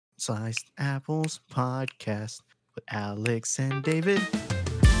Sliced Apples podcast with Alex and David. All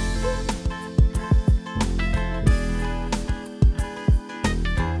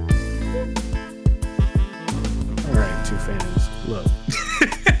right, two fans. Look,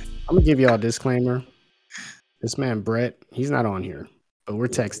 I'm gonna give y'all a disclaimer. This man Brett, he's not on here, but we're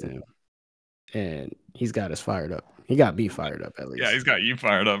texting him, and he's got us fired up. He got me fired up at least. Yeah, he's got you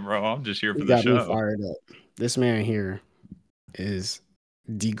fired up, bro. I'm just here for He the got me show. fired up. This man here is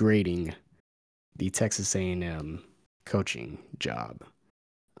degrading the Texas A&M coaching job.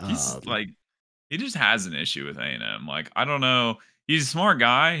 He's he just has an issue with A&M. Like, I don't know. He's a smart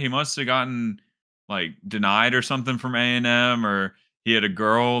guy. He must have gotten denied or something from A&M, or he had a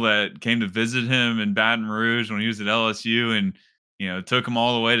girl that came to visit him in Baton Rouge when he was at LSU and took him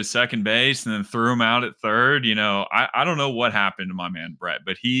all the way to second base and then threw him out at third. I don't know what happened to my man Brett,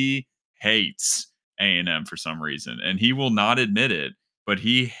 but he hates A&M for some reason, and he will not admit it, but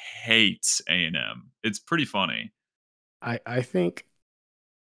he hates A&M. It's pretty funny. I think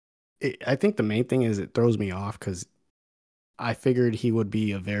the main thing is it throws me off because I figured he would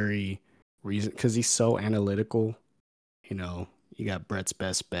be a very reason because he's so analytical. You got Brett's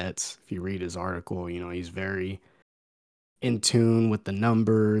best bets. If you read his article, he's very in tune with the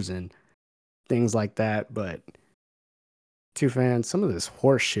numbers and things like that. But two fans, some of this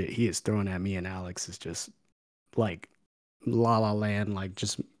horse shit he is throwing at me and Alex is just like La La Land, like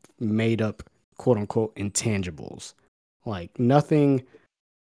just made up quote unquote intangibles, like nothing.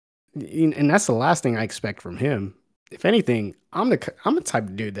 And that's the last thing I expect from him. If anything, I'm the type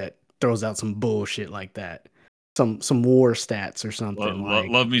of dude that throws out some bullshit like that. Some war stats or something.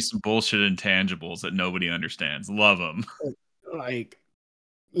 Love me some bullshit intangibles that nobody understands. Love them.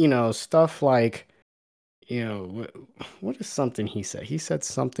 Stuff like, what is something he said? He said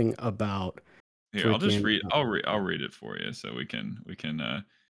something about. Here, I'll just read. I'll read it for you so we can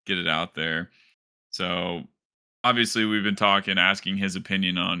get it out there. So obviously we've been asking his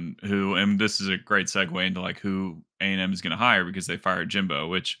opinion on who, and this is a great segue into who A&M is going to hire because they fired Jimbo,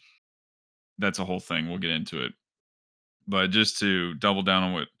 which that's a whole thing. We'll get into it. But just to double down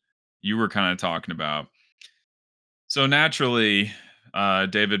on what you were kind of talking about. So naturally,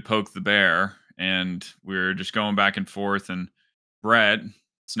 David poked the bear, and we're just going back and forth. And Brett,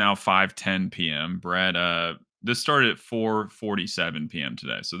 it's now 5:10 p.m. Brett, this started at 4:47 p.m.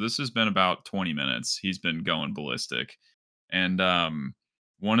 today, so this has been about 20 minutes. He's been going ballistic, and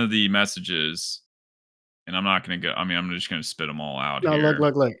one of the messages, and I'm not going to go. I mean, I'm just going to spit them all out no, here.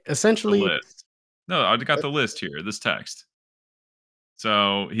 Look. Essentially, no, I got the list here. This text.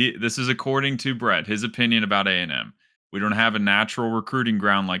 So this is according to Brett, his opinion about A&M. We don't have a natural recruiting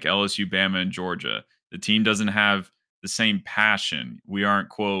ground like LSU, Bama, and Georgia. The team doesn't have the same passion. We aren't,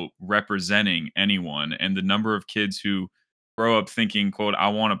 quote, representing anyone. And the number of kids who grow up thinking, quote, I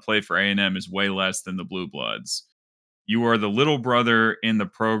want to play for A&M is way less than the Blue Bloods. You are the little brother in the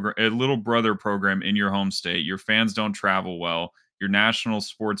program, a little brother program in your home state. Your fans don't travel well. Your national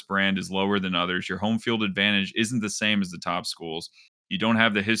sports brand is lower than others. Your home field advantage isn't the same as the top schools. You don't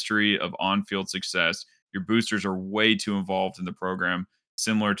have the history of on-field success. Your boosters are way too involved in the program,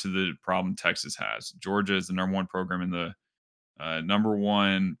 similar to the problem Texas has. Georgia is the number one program in the number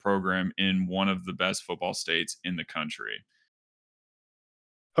one program in one of the best football states in the country.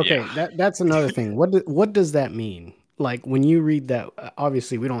 Okay, Yeah. that's another thing. What does that mean? Like when you read that,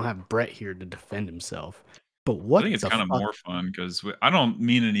 obviously we don't have Brett here to defend himself. But what I think it's kind of more fun because I don't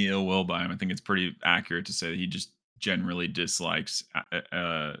mean any ill will by him. I think it's pretty accurate to say that he just generally dislikes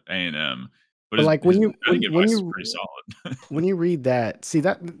A&M. But like when you pretty solid. When you read that, see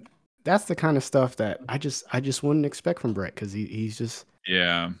that's the kind of stuff that I just wouldn't expect from Brett because he's just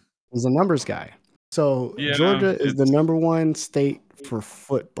he's a numbers guy. So Georgia is the number one state for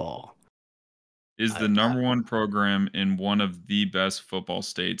football. Is the number one program in one of the best football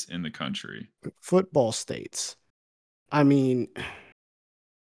states in the country. Football states. I mean,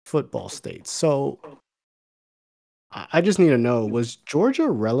 football states. So I just need to know, was Georgia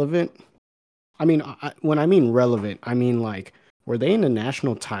relevant? I mean, when I mean relevant, I mean like, were they in the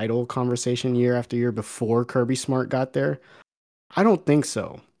national title conversation year after year before Kirby Smart got there? I don't think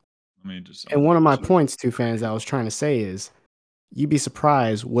so. And one of my points to fans I was trying to say is, you'd be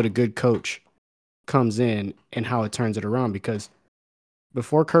surprised what a good coach comes in and how it turns it around, because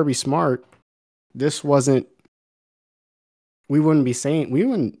before Kirby Smart, Georgia wouldn't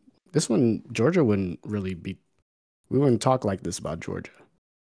really be, we wouldn't talk like this about Georgia.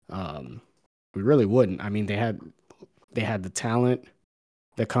 We really wouldn't. I mean, they had the talent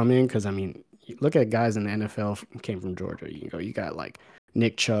that come in, because I mean, look at guys in the NFL came from Georgia. You got like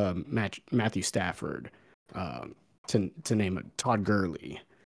Nick Chubb, Matthew Stafford, to name it, Todd Gurley,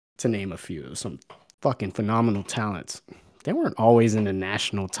 to name a few. Some fucking phenomenal talents. They weren't always in the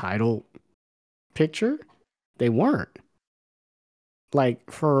national title picture. They weren't. Like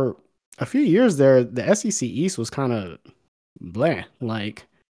for a few years there, the SEC East was kind of blah. Like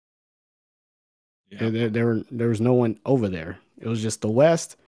Yeah. there was no one over there. It was just the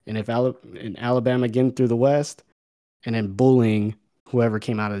West, and if Alabama getting through the West, and then bullying whoever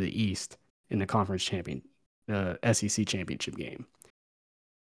came out of the East in the SEC championship game.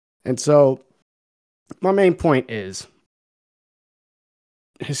 And so my main point is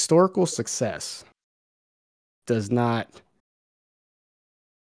historical success does not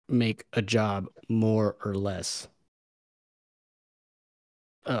make a job more or less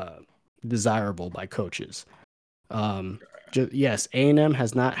desirable by coaches. Yes, A&M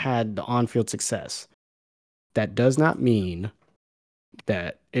has not had the on-field success. That does not mean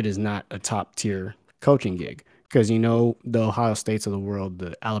that it is not a top-tier coaching gig, because the Ohio States of the world,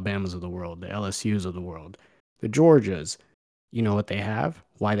 the Alabamas of the world, the LSUs of the world, the Georgias, you know what they have?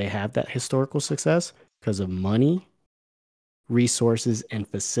 Why they have that historical success? Because of money, resources, and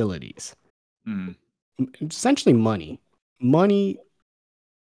facilities. Mm. Essentially money. Money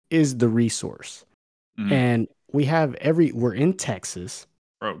is the resource. And we're in Texas.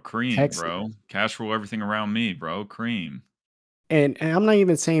 Bro, cream, bro. Cash rule everything around me, bro. Cream. And I'm not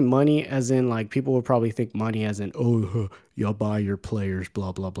even saying money as in like people will probably think money as in, oh, y'all buy your players,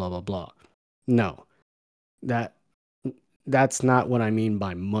 blah, blah, blah, blah, blah. No, that's not what I mean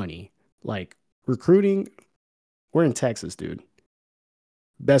by money. Like recruiting, we're in Texas, dude.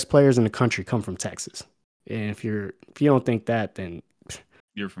 Best players in the country come from Texas. And if you don't think that, then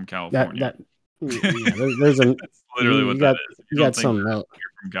you're from California. Yeah, there's a That's literally what that is. You got something else.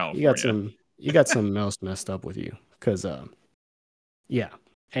 You're from California. You got something else messed up with you. Cause yeah.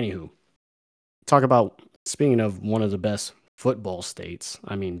 Anywho, talk about speaking of one of the best football states.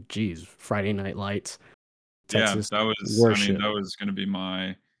 I mean, geez, Friday Night Lights, Texas. Yeah, that was going to be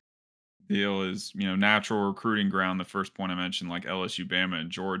my deal. Is natural recruiting ground. The first point I mentioned, like LSU, Bama,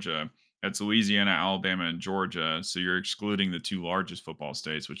 and Georgia. That's Louisiana, Alabama, and Georgia. So you're excluding the two largest football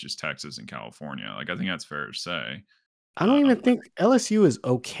states, which is Texas and California. Like I think that's fair to say. I don't even think LSU is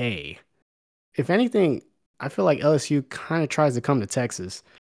okay. If anything, I feel like LSU kind of tries to come to Texas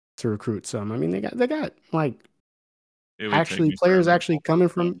to recruit some. I mean, they got like players actually coming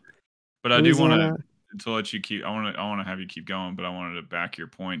from But I Louisiana. do want to let you keep. I want to have you keep going, but I wanted to back your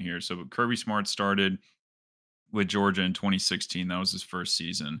point here. So Kirby Smart started with Georgia in 2016. That was his first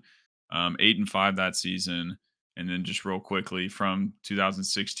season. 8-5 that season, and then just real quickly from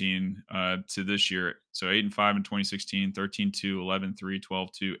 2016 to this year. So 8-5 in 2016, 13-2, 11-3,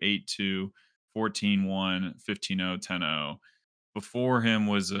 12-2, 8-2, 14-1, 15-0, 10-0. Before him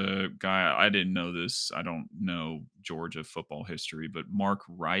was a guy, I didn't know this. I don't know Georgia football history, but Mark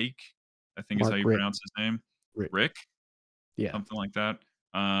Reich, I think is how you pronounce his name. Rick? Yeah. Something like that.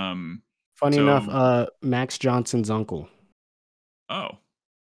 Funny enough, Max Johnson's uncle. Oh,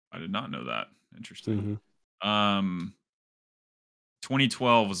 I did not know that. Interesting. Mm-hmm.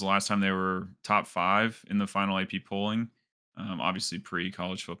 2012 was the last time they were top 5 in the final AP polling. Obviously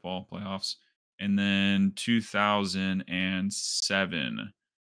pre-college football playoffs. And then 2007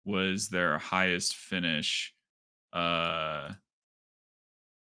 was their highest finish. Their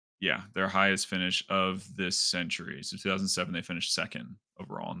highest finish of this century. So 2007, they finished second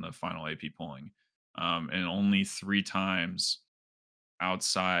overall in the final AP polling. And only 3 times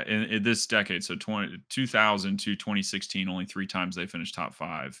outside in this decade. So 2000 to 2016, only 3 times they finished top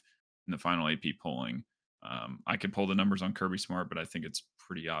 5 in the final AP polling. I could pull the numbers on Kirby Smart, but I think it's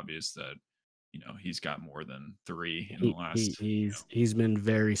pretty obvious that he's got more than 3 in the last. He's been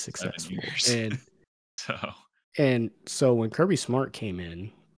very successful, and so when Kirby Smart came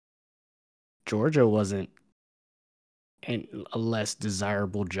in, Georgia wasn't a less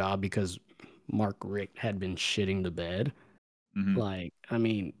desirable job because Mark Richt had been shitting the bed. Mm-hmm. Like, I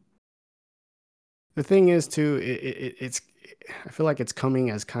mean, the thing is too, I feel like it's coming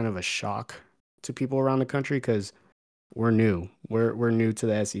as kind of a shock to people around the country because we're new. We're new to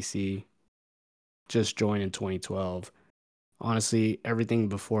the SEC. Just joined in 2012. Honestly, everything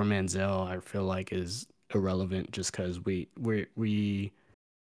before Manziel, I feel like is irrelevant just because we're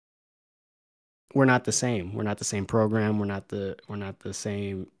not the same. We're not the same program. We're not the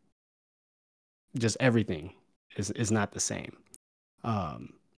same. Just everything is not the same.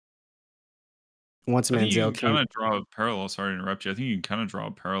 Once Manziel came, kind of draw a parallel. Sorry to interrupt you. I think you can kind of draw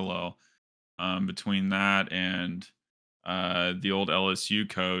a parallel between that and the old LSU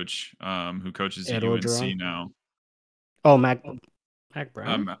coach who coaches at UNC now. Oh, Mac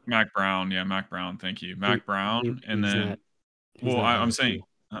Brown. Mac Brown, yeah, Mac Brown. Thank you, Mac Brown. And then, I'm saying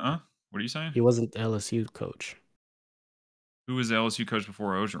What are you saying? He wasn't the LSU coach. Who was the LSU coach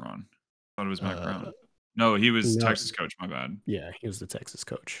before Ogeron? Thought it was Mac Uh, Brown. No, he was no, Texas coach. My bad. yeah, he was the Texas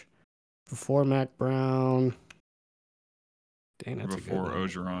coach before Mac Brown. Dang, Or that's a good before one.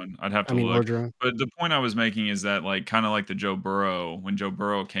 Ogeron. I'd have I to mean, look. Orgeron. But the point I was making is that, like, kinda like the Joe Burrow when Joe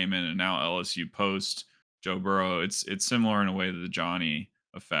Burrow came in and now LSU post Joe Burrow, it's similar in a way to the Johnny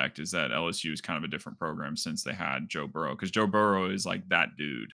effect, is that LSU is kind of a different program since they had Joe Burrow, because Joe Burrow is like that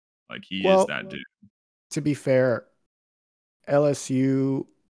dude. Like, he is Well, that dude. to be fair, LSU.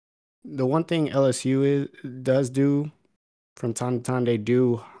 The one thing does do from time to time, they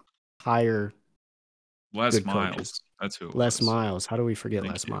do hire Les good coaches. Miles. That's who it Les was. Miles. How do we forget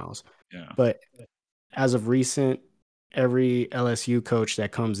Thank Les you. Miles? Yeah. But as of recent, every LSU coach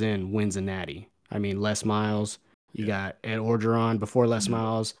that comes in wins a natty. I mean, Les Miles, you Yeah. got Ed Orgeron before Les Mhm.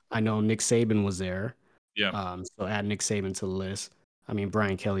 Miles. I know Nick Saban was there. Yep. So add Nick Saban to the list. I mean,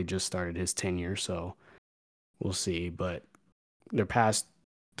 Brian Kelly just started his tenure, so we'll see. But their past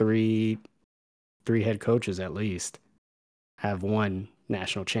three head coaches at least have won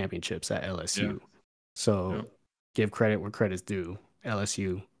national championships at Yeah. LSU. So Yep. give credit where credit's due.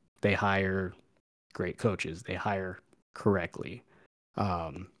 LSU, they hire great coaches. They hire correctly.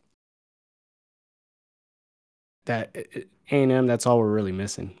 Um, that A&M, that's all we're really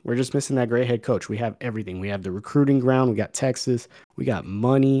missing. We're just missing that great head coach. We have everything. We have the recruiting ground. We got Texas. We got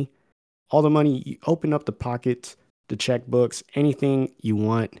money. All the money. You open up the pockets, the checkbooks, anything you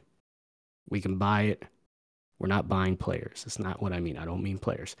want, we can buy it. We're not buying players. That's not what I mean. I don't mean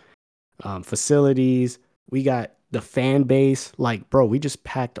players. Facilities. We got the fan base. Like, bro, we just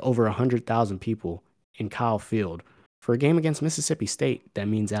packed over 100,000 people in Kyle Field for a game against Mississippi State. That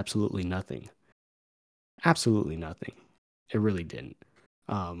means absolutely nothing. Absolutely nothing. It really didn't.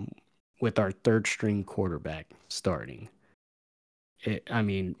 Um, with our third string quarterback starting, I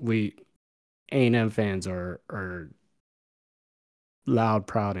mean, we A&M fans are loud,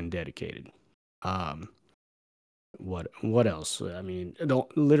 proud, and dedicated. Um, what else? I mean,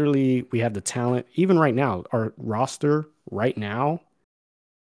 don't literally we have the talent. Even right now, our roster right now,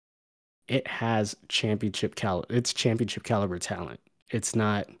 it has it's championship caliber talent. It's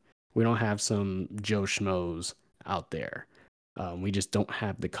not we don't have some Joe Schmoes out there. We just don't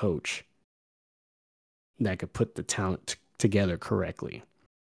have the coach that could put the talent together correctly.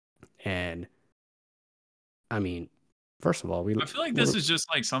 And I mean, first of all, I feel like this is just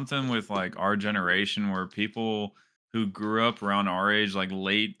like something with like our generation where people who grew up around our age, like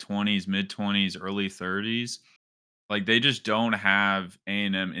late 20s, mid 20s, early 30s, like they just don't have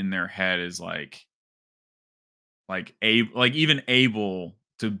A&M in their head as like even able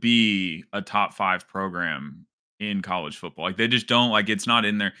to be a top 5 program in college football. Like they just don't, like, it's not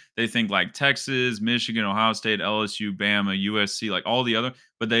in there. They think like Texas, Michigan, Ohio State, LSU, Bama, USC, like all the other,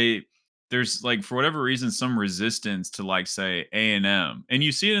 but there's like for whatever reason some resistance to like say A&M. And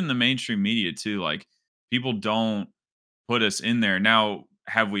you see it in the mainstream media too. Like people don't put us in there. Now,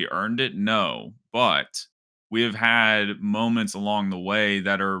 have we earned it? No, but we have had moments along the way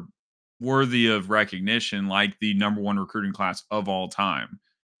that are worthy of recognition, like the number one recruiting class of all time.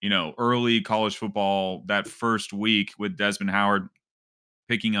 You know, early college football, that first week with Desmond Howard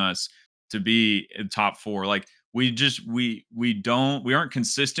picking us to be in top 4. Like we aren't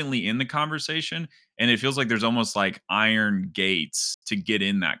consistently in the conversation, and it feels like there's almost like iron gates to get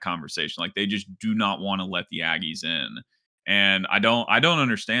in that conversation. Like they just do not want to let the Aggies in. And I don't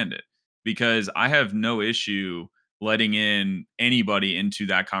understand it, because I have no issue letting in anybody into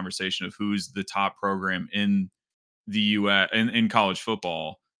that conversation of who's the top program in the US in college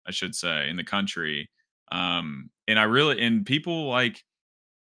football, I should say, in the country. And I really and people like,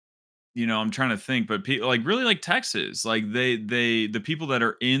 I'm trying to think, but like really like Texas, like the people that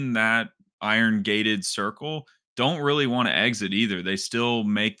are in that iron gated circle don't really want to exit either. They still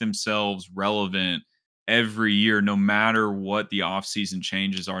make themselves relevant every year, no matter what the offseason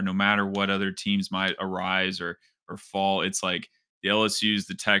changes are, no matter what other teams might arise or fall. It's like the LSU's,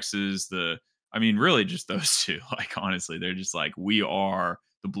 the Texas, I mean, really just those two. Like honestly, they're just like, we are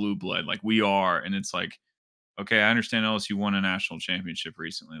the blue blood, like we are, and it's like, okay, I understand LSU won a national championship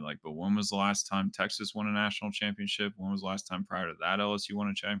recently, like, but when was the last time Texas won a national championship? When was the last time prior to that LSU won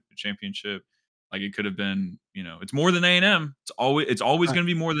a championship? Like, it could have been, it's more than A&M. It's always I, going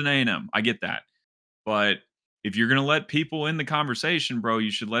to be more than A&M. I get that, but if you're going to let people in the conversation, bro,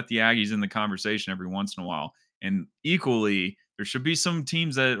 you should let the Aggies in the conversation every once in a while. And equally, there should be some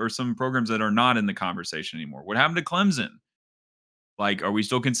teams that or some programs that are not in the conversation anymore. What happened to Clemson? Like, are we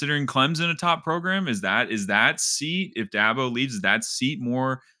still considering Clemson a top program? Is that seat, if Dabo leaves, is that seat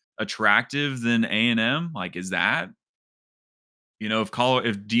more attractive than A&M? Like, is that?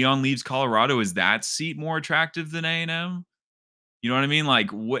 if Dion leaves Colorado, is that seat more attractive than A&M? You know what I mean? Like,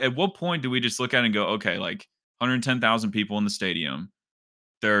 at what point do we just look at it and go, okay, like 110,000 people in the stadium.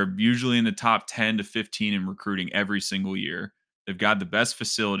 They're usually in the top 10 to 15 in recruiting every single year. They've got the best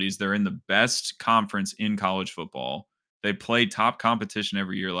facilities. They're in the best conference in college football. They play top competition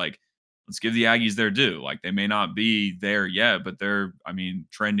every year. Like, let's give the Aggies their due. Like, they may not be there yet, but they're,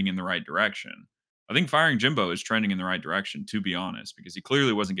 trending in the right direction. I think firing Jimbo is trending in the right direction, to be honest, because he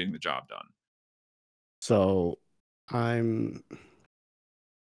clearly wasn't getting the job done. So I'm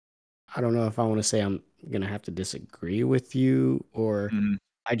I don't know if I want to say I'm gonna have to disagree with you, or Mhm.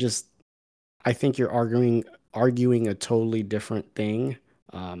 I just I think you're arguing a totally different thing.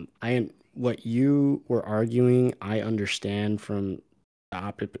 What you were arguing, I understand from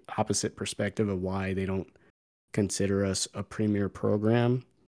the opposite perspective of why they don't consider us a premier program.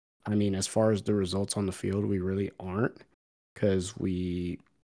 I mean, as far as the results on the field, we really aren't, because we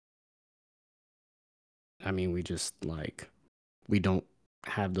just like we don't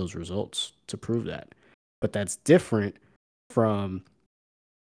have those results to prove that. But that's different from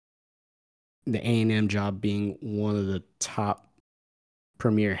the A&M job being one of the top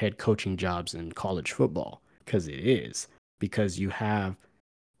premier head coaching jobs in college football, because it is, because you have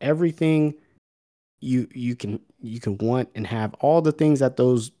everything you can want and have all the things that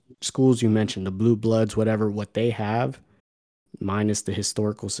those schools you mentioned, the blue bloods, whatever, what they have, minus the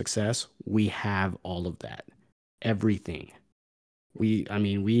historical success. We have all of that, everything. We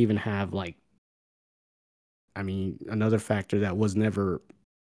even have, like, another factor that was never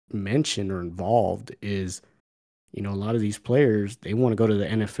mentioned or involved is, a lot of these players, they want to go to the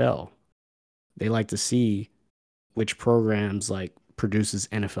NFL. They like to see which programs like produces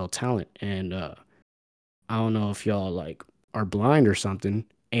NFL talent. And I don't know if y'all like are blind or something.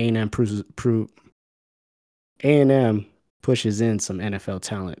 A&M pushes in some NFL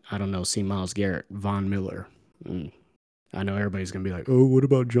talent. I don't know. See Miles Garrett, Von Miller. Mm. I know everybody's gonna be like, "Oh, what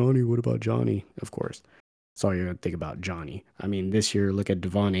about Johnny? What about Johnny?" Of course, that's all you're gonna think about, Johnny. I mean, this year, look at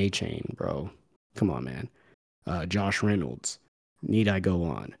Devon A. Chain, bro. Come on, man. Josh Reynolds. Need I go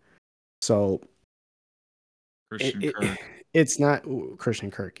on? So it, Christian it Kirk, it's not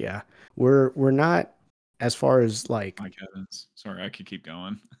Christian Kirk. Yeah, we're not, as far as like, Mike Evans. Sorry, I could keep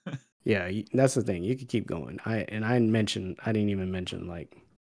going. yeah. That's the thing. You could keep going. I didn't even mention, like,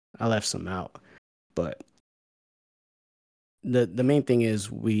 I left some out, but the main thing is,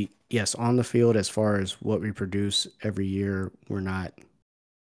 yes, on the field, as far as what we produce every year, we're not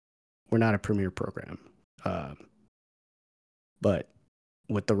a premier program. Uh, but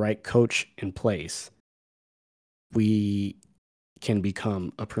with the right coach in place, we can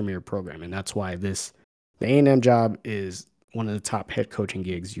become a premier program, and that's why the A&M job is one of the top head coaching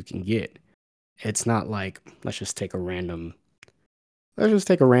gigs you can get. It's not like, let's just take a random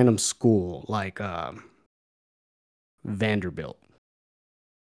school like Vanderbilt,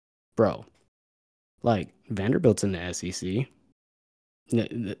 bro. Like, Vanderbilt's in the SEC,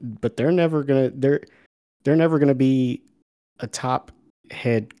 but they're never gonna be a top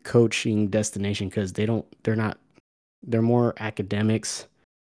head coaching destination, because they're more academics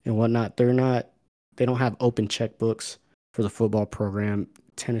and whatnot. They don't have open checkbooks for the football program.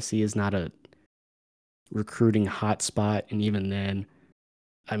 Tennessee is not a recruiting hotspot, and even then,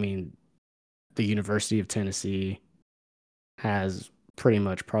 I mean, the University of Tennessee has pretty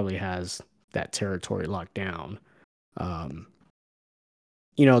much probably has that territory locked down. Um,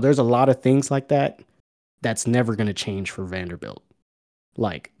 there's a lot of things like that that's never going to change for Vanderbilt.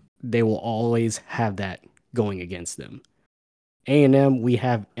 Like, they will always have that going against them. A&M, we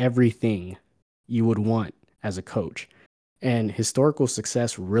have everything you would want as a coach. And historical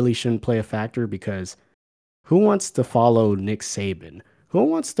success really shouldn't play a factor, because who wants to follow Nick Saban? Who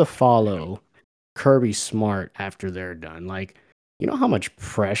wants to follow Kirby Smart after they're done? Like, you know how much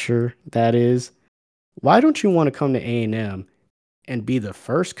pressure that is? Why don't you want to come to A&M and be the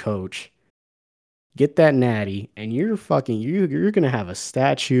first coach, get that natty, and you're going to have a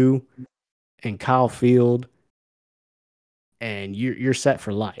statue in Kyle Field, and you're set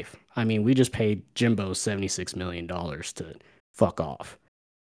for life. I mean, we just paid Jimbo $76 million to fuck off.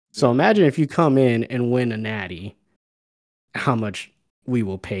 So Yeah. imagine if you come in and win a natty, how much we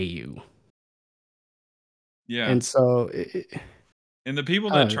will pay you. Yeah. And so, And the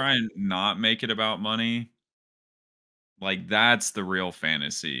people I that don't know. try and not make it about money, like, that's the real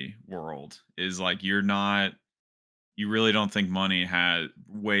fantasy world. Is like, you really don't think money has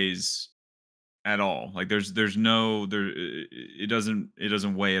weighs at all. Like, there's no there it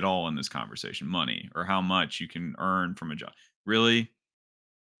doesn't weigh at all in this conversation, money or how much you can earn from a job. Really?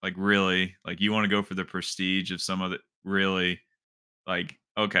 Like, really? Like, you want to go for the prestige of some of the really? Like,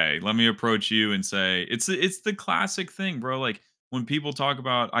 okay, let me approach you and say it's the classic thing, bro. Like when people talk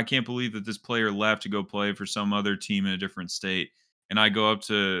about, I can't believe that this player left to go play for some other team in a different state, and I go up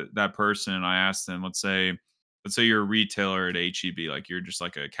to that person and I ask them, let's say you're a retailer at HEB, like you're just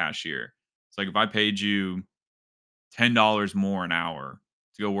like a cashier. It's like if I paid you $10 more an hour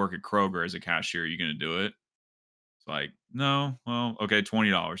to go work at Kroger as a cashier, are you gonna do it? It's like, no, well, okay,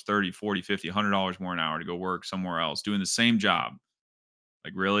 $20, 30, 40, 50, $100 more an hour to go work somewhere else doing the same job.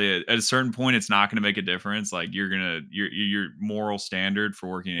 Like, really, at a certain point, it's not gonna make a difference. Like, your moral standard for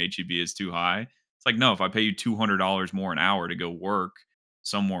working at HEB is too high. It's like, no, if I pay you $200 more an hour to go work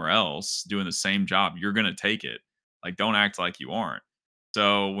somewhere else doing the same job, you're gonna take it. Like, don't act like you aren't.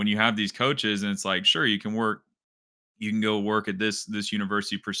 So when you have these coaches and it's like, sure, you can go work at this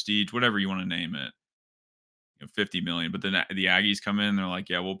university prestige, whatever you want to name it, 50 million. But then the Aggies come in, they're like,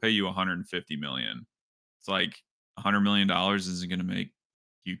 yeah, we'll pay you 150 million. It's like $100 million isn't going to make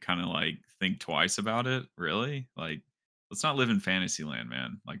you kind of like think twice about it, really. Like, let's not live in fantasy land,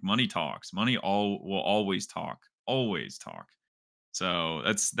 man. Like, money talks. Money all will always talk, always talk. So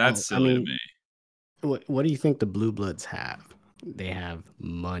that's Oh, I silly to mean, me, what do you think the blue bloods have? They have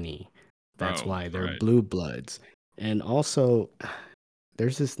money. That's bro. why they're Right? blue bloods. And also,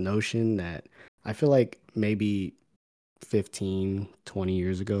 there's this notion that I feel like maybe 15, 20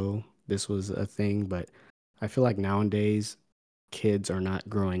 years ago, this was a thing, but I feel like nowadays kids are not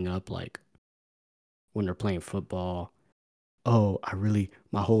growing up like when they're playing football. Oh,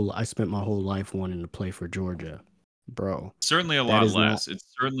 I spent my whole life wanting to play for Georgia. Bro, Certainly a that lot is not less. It's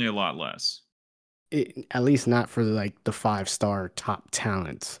certainly a lot less. at least not for like the 5-star top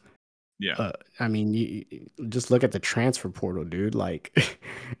talents. Yeah. Uh, I mean, just look at the transfer portal, dude. Like Look at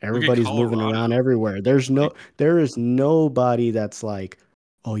everybody's moving Colorado. around everywhere. Like, There is nobody that's like,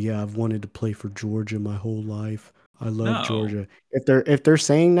 oh yeah, I've wanted to play for Georgia my whole life. I love no. Georgia. If they're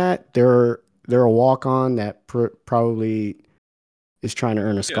saying that, they're a walk on that probably is trying to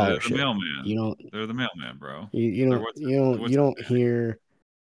earn a Yeah, they're the scholarship. mailman. You don't They're the mailman, bro. you They're don't what's you don't what's his name?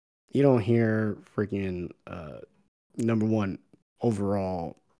 you don't hear freaking number one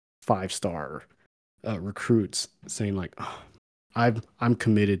overall 5-star recruits saying like, "Oh, I'm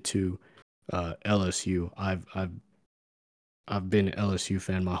committed to LSU. I've been an LSU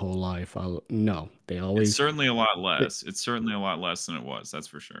fan my whole life." No, they It's always certainly a lot less. It's certainly a lot less than it was, that's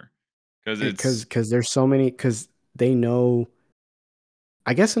for sure. Because because it's because there's so many because they know.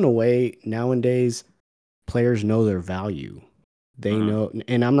 I guess in a way nowadays players know their value. They uh-huh. know,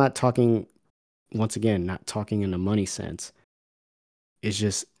 and I'm not talking once again, not talking in a money sense. It's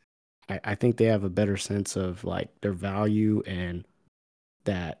just I think they have a better sense of like their value and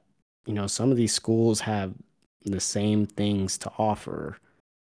that some of these schools have the same things to offer.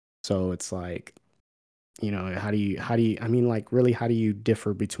 So it's like, how do you I mean like really how do you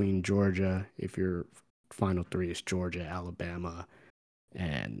differ between Georgia if your final three is Georgia, Alabama,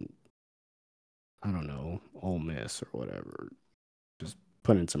 and I don't know, Ole Miss or whatever. Just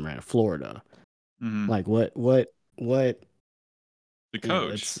put in some random Florida. Mhm. Like what The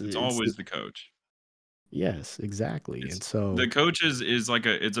coach. it's It's it's always the coach. yes, exactly. And It's the so coach is like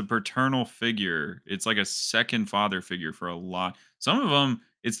it's a paternal figure. It's like a second father figure for a lot. Some of them,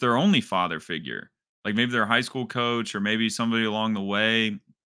 it's their only father figure. Like, maybe their high school coach or maybe somebody along the way.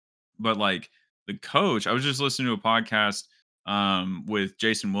 But, like, the coach, I was just listening to a podcast, with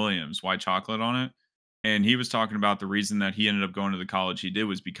Jason Williams, White Chocolate, on it, and he was talking about the reason that he ended up going to the college he did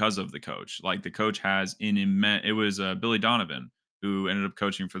was because of the coach. Like, the coach has an immense it was, Billy Donovan, who ended up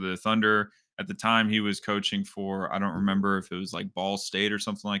coaching for the Thunder. At the time, he was coaching for, I don't remember if it was, like, Ball State or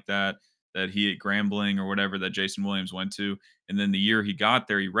something like that, that he at Grambling or whatever that Jason Williams went to, and then the year he got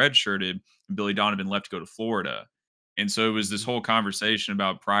there, he redshirted, and Billy Donovan left to go to Florida. And so it was this Mhm. whole conversation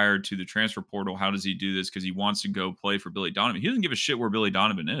about, prior to the transfer portal, how does he do this? Because he wants to go play for Billy Donovan. He doesn't give a shit where Billy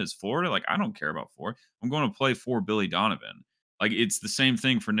Donovan is. Florida, like, I don't care about Florida. I'm going to play for Billy Donovan. Like, it's the same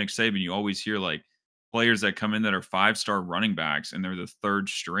thing for Nick Saban. You always hear like players that come in that are 5-star running backs and they're the third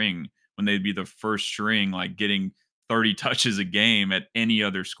string when they'd be the first string, like getting 30 touches a game at any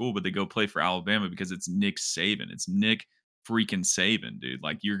other school, but they go play for Alabama because it's Nick Saban. It's Nick freaking Saban, dude.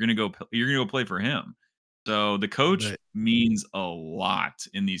 Like, you're gonna go play for him. So the coach But means a lot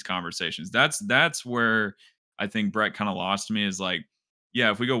in these conversations. That's where I think Brett kind of lost me, is like, yeah,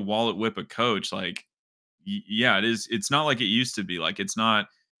 if we go wallet whip a coach, like, yeah, it's not like it used to be. Like, it's not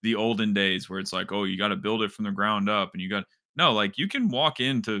the olden days where it's like, oh, you got to build it from the ground up, and you got no, like, you can walk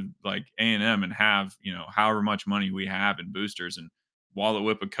into like A&M and have, however much money we have in boosters, and wallet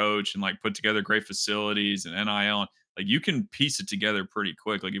whip a coach and like put together great facilities and NIL. Like, you can piece it together pretty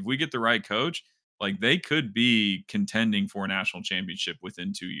quick. Like, if we get the right coach, Like they could be contending for a national championship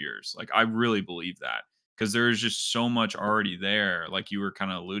within 2 years. Like I really believe that because there is just so much already there, like you were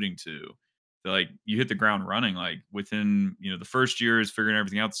kind of alluding to. That, like you hit the ground running, like within the first year is figuring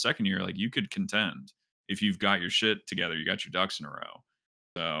everything out. The second year, like you could contend if you've got your shit together, you got your ducks in a row.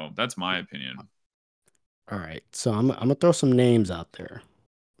 So that's my opinion. All right, so I'm gonna throw some names out there.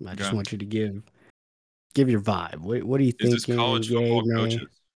 I just Okay. want you to give your vibe. What are you Is this thinking? college Yay, football nay? coaches?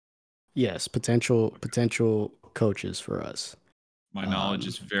 Yes, potential coaches for us. My knowledge Um,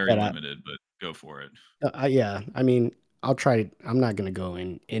 is very that I limited, but go for it. yeah, I mean, I'll try. I'm not gonna go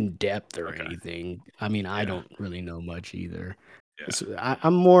in depth or Okay. anything. I mean, I Yeah. don't really know much either. Yeah.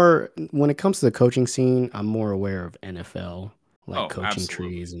 I'm more when it comes to the coaching scene. I'm more aware of NFL, like Oh, coaching absolutely.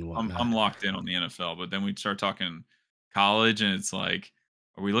 trees and I'm whatnot. locked in on the NFL, but then we start talking college and it's like,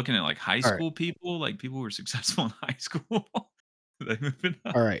 are we looking at like high All right, school people? Like people who are successful in high school? Are they moving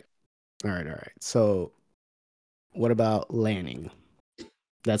up? all right, all right. So, what about Lanning?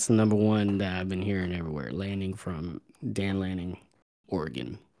 That's the number one that I've been hearing everywhere. Lanning from Dan Lanning,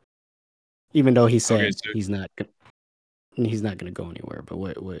 Oregon. Even though he Okay, said he's not going to go anywhere. But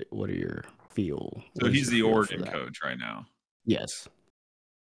what are your feel? so What is he's your the feel for Oregon that? coach right now. Yes,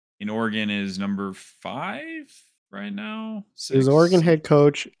 In Oregon is number 5 right now, he was Oregon 6. head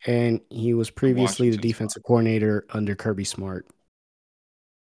coach, and he was Or previously the Washington's 5. defensive coordinator under Kirby Smart.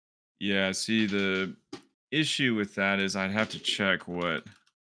 Yeah, see the issue with that is I'd have to check what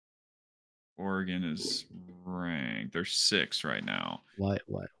Oregon is ranked. They're 6 right now. Why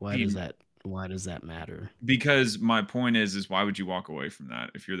The does that matter? Because my point is why would you walk away from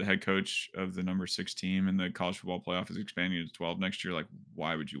that? If you're the head coach of the number 6 team and the college football playoff is expanding to 12 next year, like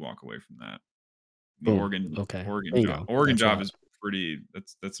why would you walk away from that? The Boom. Oregon Okay. Oregon job. Bingo. Oregon That's what job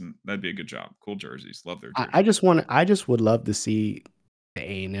is that'd be a good job. Cool jerseys. Love their I jerseys. just would love to see the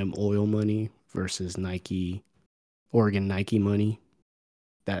A&M oil money versus Nike, Oregon Nike money.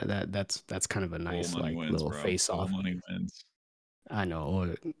 That's kind of a Oil nice money like wins, little bro. face Oil off. money wins. I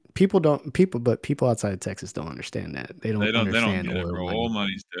know people outside of Texas don't understand that. They don't They don't understand get it, oil bro. Oil money.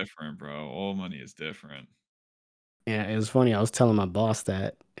 money's different, bro. Oil money is different. And it was funny. I was telling my boss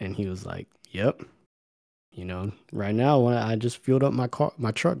that, and he was like, "Yep, right now when I just filled up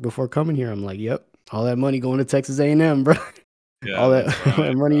my truck before coming here, I'm like, yep, all that money going to Texas A&M, bro. Yeah, that's All right,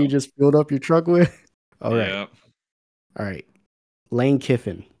 that money bro. you just filled up your truck with. All right, Yep. all right. Lane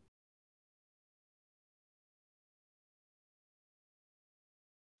Kiffin.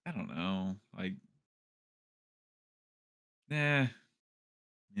 I don't know. Like, eh,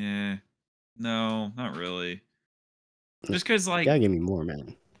 yeah. No, not really. Just because, You like, gotta give me more,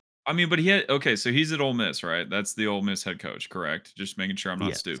 man. I mean, but he had okay, so he's at Ole Miss, right? That's the Ole Miss head coach, correct? Just making sure I'm not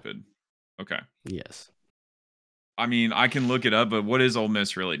Yes, stupid. Okay. yes. I mean, I can look it up, but what has Ole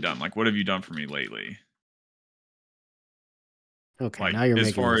Miss really done? Like, what have you done for me lately? Okay, Like, now you're as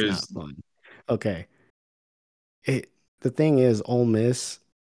making far this as not fun. Okay, the thing is, Ole Miss.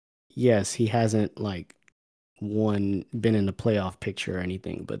 Yes, he hasn't like been in the playoff picture or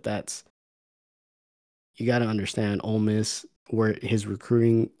anything, but you got to understand Ole Miss where his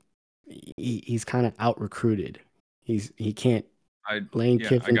recruiting he's kind of out recruited. He can't I Lane yeah, I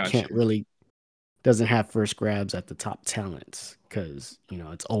Kiffin got can't you. really doesn't have first grabs at the top talents because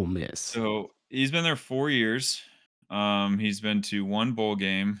it's Ole Miss. So he's been there 4 years. He's been to one bowl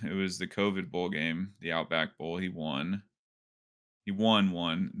game. It was the COVID bowl game, the Outback Bowl. He won. He won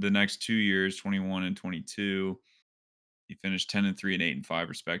one. The next 2 years, 21 and 22, he finished 10-3 and 8-5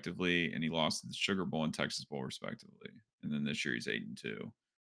 respectively, and he lost the Sugar Bowl and Texas Bowl respectively. And then this year he's 8-2.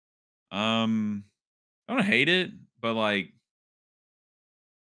 Um, I don't hate it, but like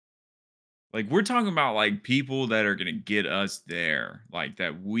we're talking about like people that are gonna get us there, like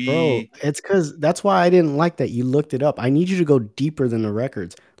that Bro, we it's because that's why I didn't like that you looked it up. I need you to go deeper than the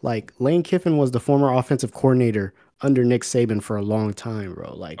records. Like Lane Kiffin was the former offensive coordinator under Nick Saban for a long time,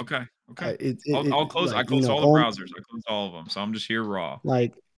 bro. Like, okay, okay. I'll it close. I like closed all the browsers. I closed all of them, so I'm just here raw.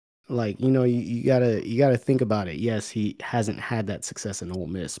 like you gotta think about it. Yes, he hasn't had that success in Ole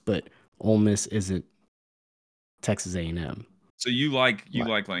Miss, but Ole Miss isn't Texas A&M. So you Like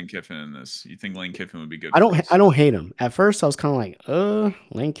like Lane Kiffin in this? You think Lane Kiffin would be good for I us? don't hate him. At first I was kind of like,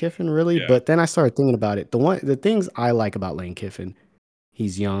 Lane Kiffin really? Yeah, But then I started thinking about it. The things I like about Lane Kiffin,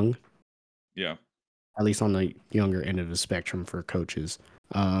 he's young, yeah. at least on the younger end of the spectrum for coaches.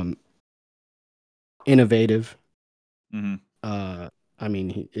 Um, Innovative. Hmm. Uh, I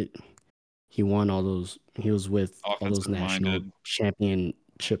mean, he won all those. He was with all those Offensive national minded.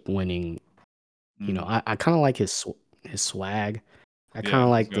 championship winning. Hmm. I kind of like his swag. I kind Yeah, of he's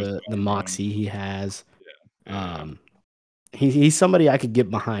like got a the swag about him. moxie he has. Yeah, yeah, yeah. he's somebody I could get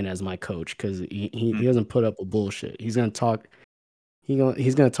behind as my coach because he Mm, doesn't put up with bullshit. He's gonna talk.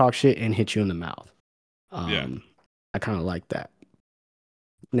 He's gonna talk shit and hit you in the mouth. yeah. I kind of like that.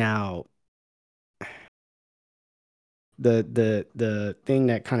 Now, the thing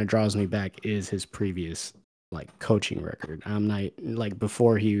that kind of draws me back is his previous like coaching record. I'm not like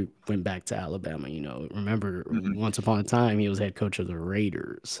before he went back to Alabama. Remember Mhm. once upon a time he was head coach of the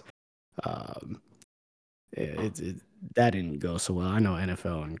Raiders. Um, it that didn't go so well. I know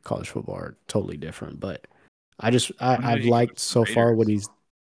NFL and college football are totally different, but When did I've he coach liked the so far what Raiders? he's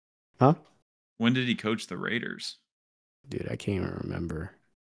huh? When did he coach the Raiders? Dude, I can't even remember.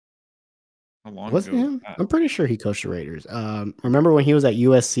 How long Was it ago was him? that? I'm pretty sure he coached the Raiders. Remember when he was at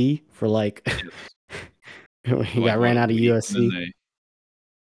USC for like Yes. when For he like got what, ran a out of week? And then USC?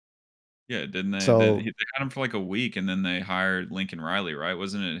 didn't they? So, They had him for like a week, and then they hired Lincoln Riley, right?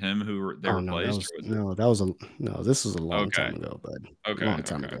 Wasn't it him who they oh no, replaced, or was it? that was a no. This was a long Okay, time ago, bud. okay, Long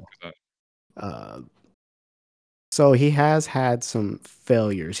time okay. ago. 'Cause Uh, so he has had some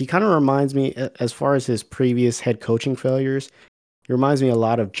failures. He kind of reminds me, as far as his previous head coaching failures, he reminds me a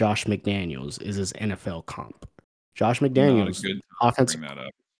lot of Josh McDaniels. Is his NFL comp? Josh not a McDaniels, good time to offensive bring that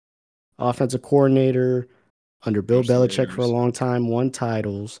up. offensive coordinator under Bill Coach the Belichick for a Raiders. long time, won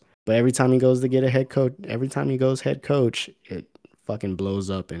titles. But every time he goes to get a head coach, every time he goes head coach, it fucking blows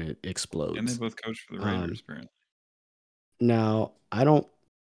up and it And they explodes. both coached for the Um, Raiders, apparently. Now I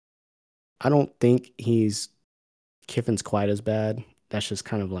don't think he's Kiffin's quite as bad. That's just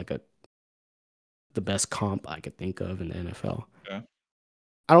kind of like the best comp I could think of in the NFL. Yeah.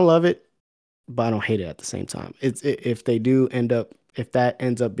 I don't love it, but I don't hate it at the same time. If they do end up if that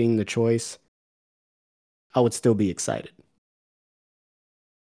ends up being the choice, I would still be excited.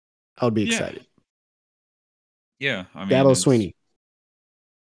 I would be Yeah. excited. Yeah. I mean, Dabo it's Sweeney.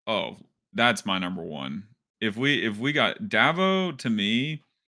 oh, that's my number one. If we got Davo, to me,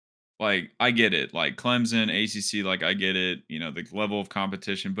 like, I get it. Like Clemson, ACC, like I get it. The level of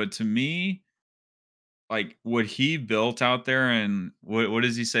competition, but to me, like what he built out there, and what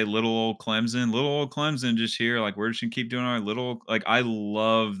does he say? Little old Clemson, just here. Like we're just gonna keep doing our little. Like I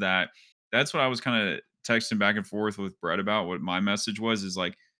love that. That's what I was kind of texting back and forth with Brett about. What my message was is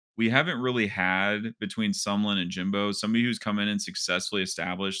like we haven't really had between Sumlin and Jimbo somebody who's come in and successfully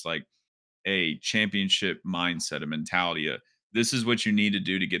established like a championship mindset, a mentality. This is what you need to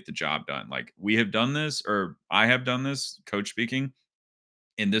do to get the job done. Like we have done this, or I have done this, coach speaking,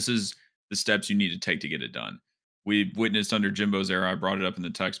 and this is the steps you need to take to get it done. We witnessed under Jimbo's era. I brought it up in the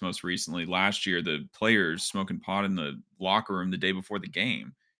text most recently last year. The players smoking pot in the locker room the day before the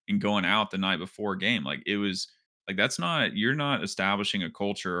game and going out the night before a game. Like it was like that's not you're not establishing a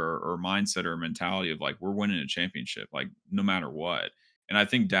culture or mindset or mentality of like we're winning a championship like no matter what. And I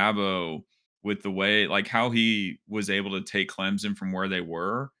think Dabo with the way like how he was able to take Clemson from where they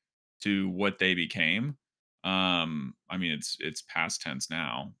were to what they became, I mean, it's past tense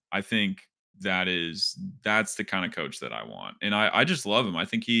now. I think that's the kind of coach that I want. And I just love him. I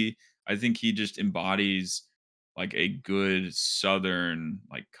think he just embodies like a good southern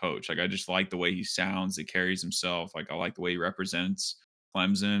like coach. Like I just like the way he sounds, he carries himself. Like I like the way he represents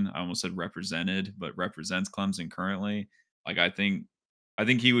Clemson. I almost said represented, but represents Clemson currently. Like I think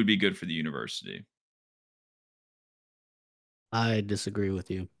he would be good for the university. I disagree with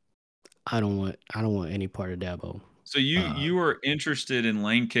you. I don't want any part of Dabo. So you Uh, you are interested in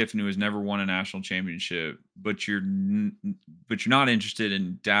Lane Kiffin, who has never won a national championship, but you're not interested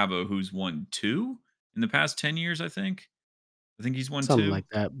in Dabo, who's won two in the past 10 years. I think he's won Something two. like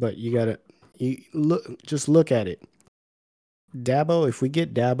that. But you look at it. Dabo, if we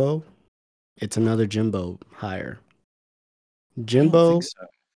get Dabo, it's another Jimbo hire. I don't think Jimbo, so.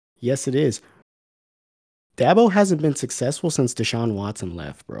 yes, it is. Dabo hasn't been successful since Deshaun Watson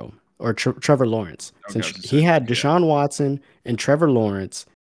left, bro, or Trevor Lawrence. Okay, I Since was gonna he say, had yeah, Deshaun Watson and Trevor Lawrence,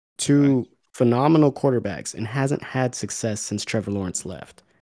 okay, two phenomenal quarterbacks, and hasn't had success since Trevor Lawrence left.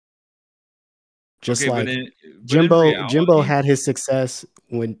 Just okay, but like in Jimbo reality, had his success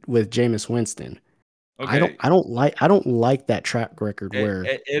with Jameis Winston. okay, I don't like that track record where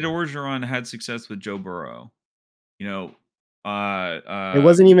Ed Orgeron had success with Joe Burrow. You know, it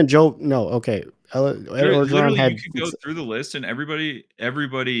wasn't even Joe. No, okay. Ed There Orgeron literally, you had could go through the list and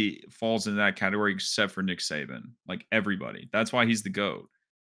everybody falls in that category except for Nick Saban. Like, everybody. That's why he's the GOAT.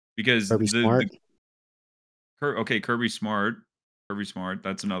 Because Kirby the Smart. okay, Kirby Smart. Kirby Smart,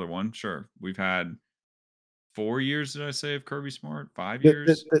 that's another one, sure. We've had 4 years, did I say, of Kirby Smart? 5 The,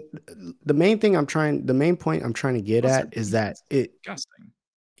 years? the main point I'm trying to get Plus their at is that defense is it, disgusting.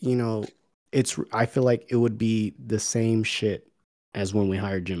 you know, I feel like it would be the same shit as when we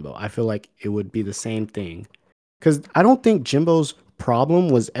hired Jimbo. I feel like it would be the same thing. because I don't think Jimbo's problem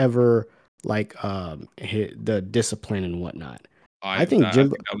was ever like the discipline and whatnot. I think I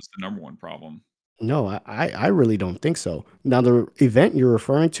Jimbo. think that was the number one problem. No, I really don't think so. Now the event you're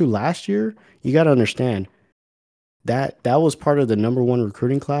referring to last year, you got to understand that was part of the number one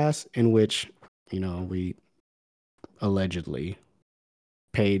recruiting class in which we allegedly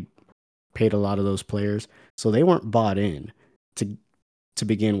paid paid a lot of those players, so they weren't bought in to to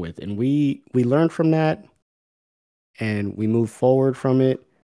begin with, and we learned from that and we moved forward from it.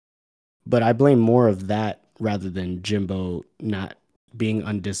 But I blame more of that rather than Jimbo not being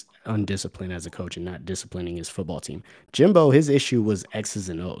undisciplined as a coach and not disciplining his football team. Jimbo, his issue was X's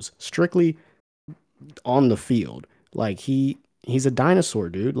and O's, strictly on the field. Like he's a dinosaur,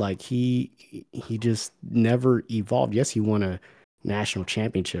 dude. Like he just never evolved. Yes, he won a national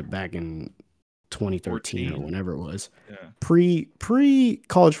championship back in 2013 or 14. whenever it was. Yeah. Pre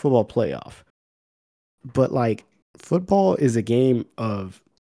college football playoff. But like football is a game of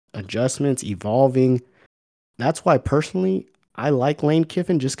adjustments, evolving. That's why personally I like Lane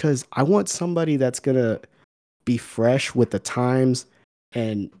Kiffin just because I want somebody that's gonna be fresh with the times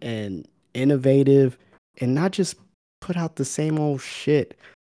and innovative and not just put out the same old shit.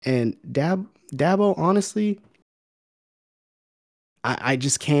 And Dabo, honestly, I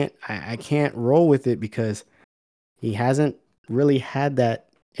just can't I can't roll with it because he hasn't really had that.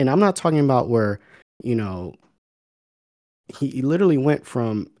 And I'm not talking about where, you know, he literally went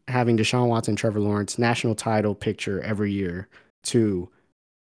from having Deshaun Watson, Trevor Lawrence, national title picture every year to,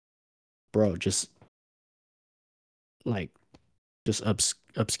 bro, just like just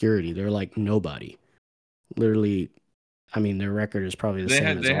obscurity. They're like nobody. Literally, I mean, their record is probably the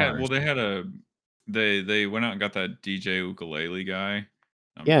same as ours. They went out and got that DJ ukulele guy.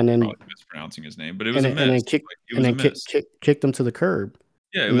 I'm Yeah, and probably then mispronouncing his name, but it was a and miss. then kick Like, it and was a then miss. kicked them to the curb.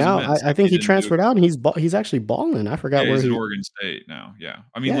 Yeah, it And was a now miss. I Like, think he he didn't do transferred out and he's actually balling. I forgot Yeah, where he's at he. Oregon State now, yeah.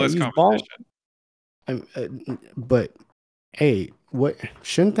 I mean, Yeah, less he's balling. competition. But hey, what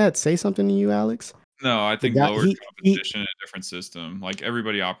shouldn't that say something to you, Alex? No, I The think guy lower he competition, a different system. Like,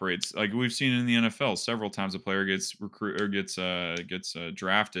 everybody operates like, we've seen in the NFL several times a player gets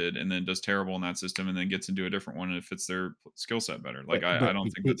drafted and then does terrible in that system and then gets into a different one and it fits their skill set better. Like, I but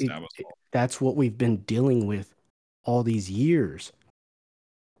don't think that's Dabo's fault. that's what we've been dealing with all these years.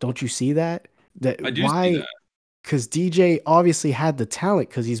 Don't you see that? That I do see why? that. Because DJ obviously had the talent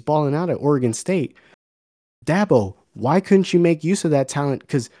because he's balling out at Oregon State. Dabo, why couldn't you make use of that talent?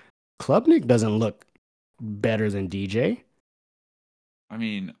 Because Klubnik doesn't look better than DJ. I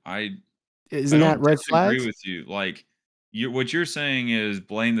mean, I Isn't that don't red disagree flags? with you. Like, what you're saying is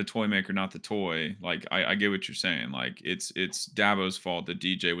blame the toy maker, not the toy. Like, I get what you're saying. Like, it's Dabo's fault that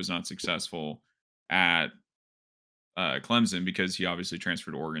DJ was not successful at Clemson because he obviously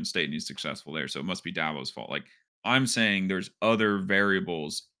transferred to Oregon State and he's successful there. So it must be Dabo's fault. Like, I'm saying there's other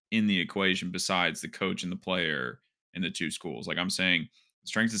variables in the equation besides the coach and the player in the two schools. Like, I'm saying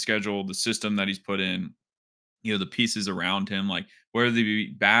strength of schedule, the system that he's put in, the pieces around him, like whether they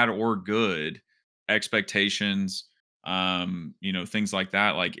be bad or good, expectations, things like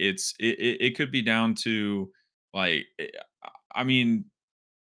that. Like, it could be down to, like, I mean,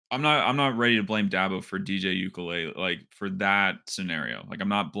 I'm not ready to blame Dabo for DJ ukulele, like, for that scenario. Like, I'm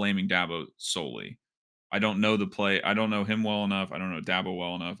not blaming Dabo solely. I don't know the play. I don't know him well enough. I don't know Dabo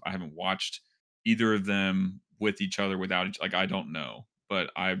well enough. I haven't watched either of them with each other without like, I don't know, but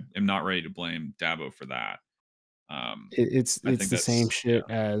I am not ready to blame Dabo for that. I It's think the same that's shit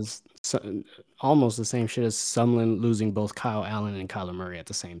as almost the same shit as Sumlin losing both Kyle Allen and Kyler Murray at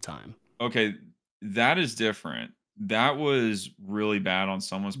the same time. okay. That is different. That was really bad on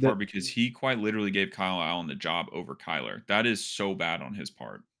someone's The part because he quite literally gave Kyle Allen the job over Kyler. That is so bad on his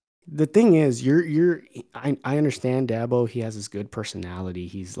part. the thing is, I understand Dabo. He has this good personality.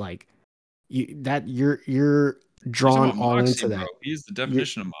 He's like you're You're talking drawn about all moxie, into bro. that. He is the You're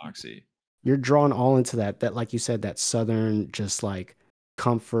definition of moxie. you're drawn all into that like you said, that southern just like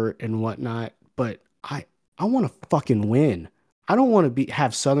comfort and whatnot. But I want to fucking win. I don't want to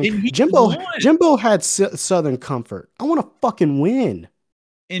have southern. And he Jimbo won. Jimbo had southern comfort. I want to fucking win.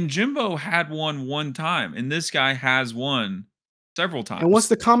 And Jimbo had one time, and this guy has won several And what's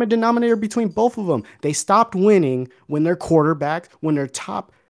times. the common denominator between both of them? They stopped winning when when their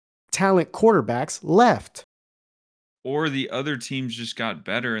top talent quarterbacks left. Or the other teams just got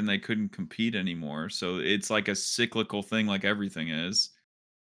better and they couldn't compete anymore. So it's like a cyclical thing, like everything is.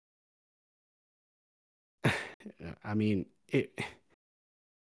 I mean,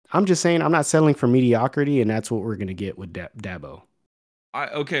 I'm just saying I'm not settling for mediocrity, and that's what we're gonna get with Dabo.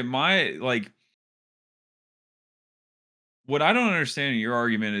 My, like, what I don't understand in your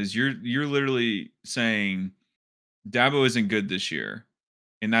argument is you're literally saying Dabo isn't good this year,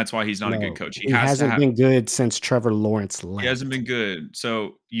 and that's why he's not a good No, coach. He he has to hasn't have. been good since Trevor Lawrence He hasn't left. been good,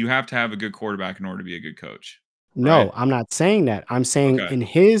 so you have to have a good quarterback in order to be a good coach, right? No, I'm not saying that. I'm saying Okay. in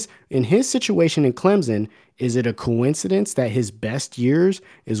his situation in Clemson, is it a coincidence that his best years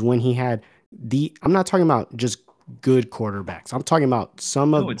is when he had I'm not talking about just good quarterbacks. I'm talking about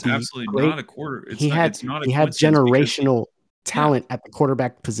some No, of it's the absolutely great not a quarter. he had It's not a he had coincidence because generational yeah, talent at the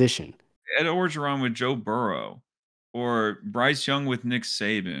quarterback position. Ed Orgeron with Joe Burrow, or Bryce Young with Nick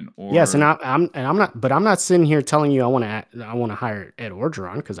Saban, Yes, and or I'm not, but I'm not sitting here telling you I want to hire Ed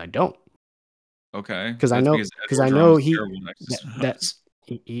Orgeron because I don't. okay, Because that's because Ed because I Orgeron know was terrible next to that Snubs.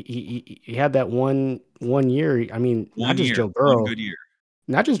 he had that one year. I mean, not just Joe One Burrow, good year.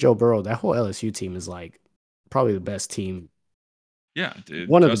 not just Joe Burrow. That whole LSU team is like probably the best team, Yeah, dude.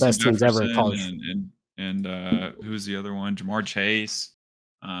 one of the Justin best teams ever Jefferson in college. who's the other one? Jamar Chase.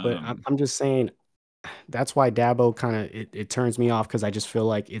 But Um, I'm just saying that's why Dabo kind of it turns me off because I just feel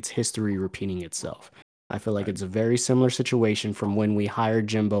like it's history repeating itself. I feel like I, it's a very similar situation from when we hired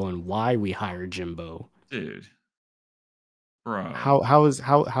Jimbo and why we hired Jimbo. dude, bro.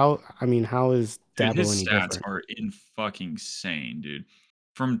 I mean, how is Dude, his Dabo any stats different? are in fucking insane, dude.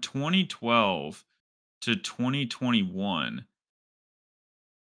 From 2012 to 2021,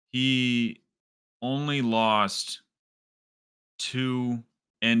 he only lost 2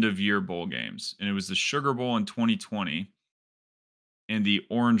 end of year bowl games, and it was the Sugar Bowl in 2020 and the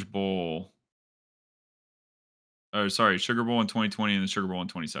Orange Bowl, or sorry, Sugar Bowl in 2020 and the Sugar Bowl in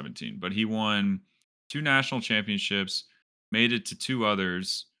 2017. But he won 2 national championships, made it to 2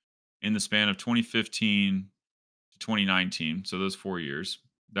 others in the span of 2015 to 2019. So those 4 years.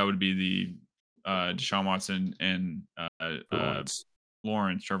 That would be the Deshaun Watson and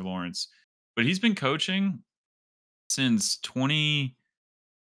Lawrence. Trevor Lawrence. But he's been coaching since 2010,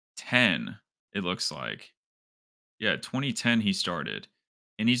 it looks like. Yeah, 2010 he started,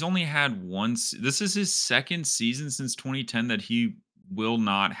 and he's only had this is his second season since 2010 that he will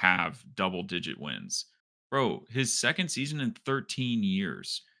not have double-digit wins. Bro, his second season in 13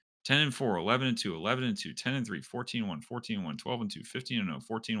 years. 10 and 4, 11 and 2, 11 and 2, 10 and 3, 14 and 1, 14 and 1, 12 and 2, 15 and 0,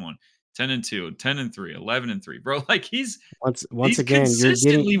 14 and 1, 10 and 2, 10 and 3, 11 and 3. Bro, like Once he's again,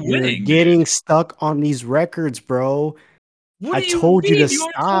 consistently you're winning, dude. getting stuck on these records, bro. What I do you told you to mean? You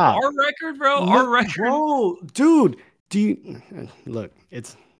want to pull up stop. our record, bro? No, Our record. bro, dude. Do you look?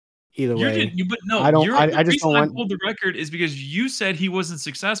 It's either You way. didn't you but no, I don't. the I just reason don't I want. pulled the record is because you said he wasn't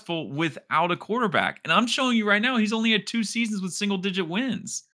successful without a quarterback, and I'm showing you right now he's only had 2 seasons with single digit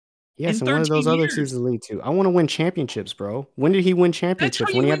wins Yes, in and what do 13 those other years. seasons lead to? I want to win championships, bro. When did he win That's how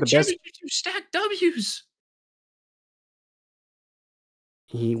championships? When you he had win the best. championships, you stack W's.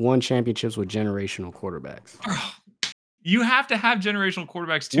 He won championships with generational quarterbacks. Bro, you have to have generational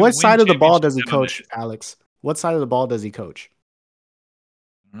quarterbacks to What win side of the ball championships does he coach, nowadays. Alex? What side of the ball does he coach?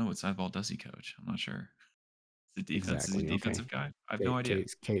 I don't know what side ball does he coach? I'm not sure. Is it defense? Is he a Exactly. Okay. defensive guy? I have no idea.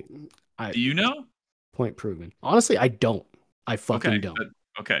 Kate, I Do you know? point proven. Honestly, I don't. I Okay, fucking don't.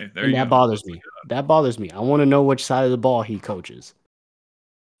 okay, there And you that go. bothers Let's look me. it up. That bothers me. I want to know which side of the ball he coaches.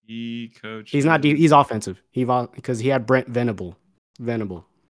 He He's not. coaches. He's offensive. Because he had Brent Venable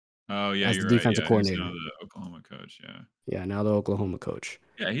Oh, yeah, as the you're right, defensive yeah, he's now coordinator. the Oklahoma coach, yeah. Yeah, now the Oklahoma coach.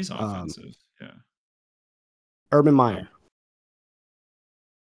 Yeah, he's Um, offensive, yeah. Urban Oh, Meyer.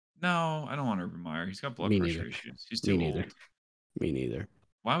 no, I don't want Urban Meyer, he's got blood Me neither. pressure issues, he's Me too neither. old. Me neither.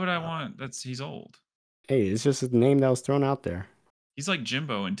 Why would I Uh, want he's old. hey, it's just a name that was thrown out there. He's like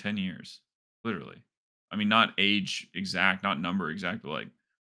Jimbo in 10 years, literally. I mean, not age exact, not number exact, but, like,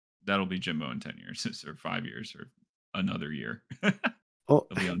 that'll be Jimbo in 10 years or 5 years or another year. Oh,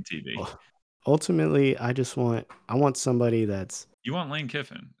 He'll be on TV. ultimately, I want somebody that's You want Lane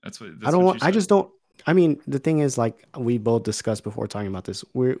Kiffin. I That's don't what want you I said. just don't I mean, the thing is like we both discussed before talking about this.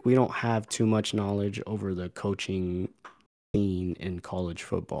 We don't have too much knowledge over the coaching scene in college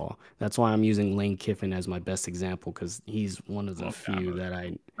football. That's why I'm using Lane Kiffin as my best example cuz he's one of I the love few Dabo, that dude.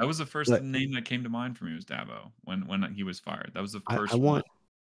 I That was the first but name that came to mind for me was Dabo when he was fired. That was the I first one.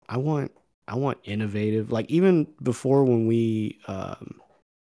 I want I want innovative. Like even before when we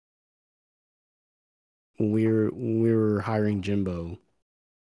were hiring Jimbo,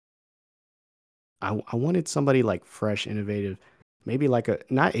 I wanted somebody like fresh, innovative, maybe like a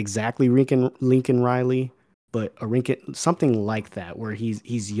not exactly Lincoln Riley, but a Lincoln something like that where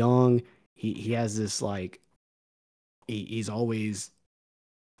he's young, he has this like he's always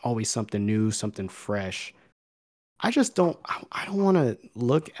something new, something fresh. I don't want to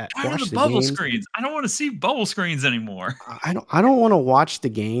look at Tired of the watch the bubble games. screens. I don't wanna see bubble screens anymore. I don't want to watch the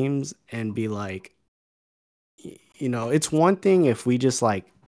games and be like, you know, it's one thing if we just like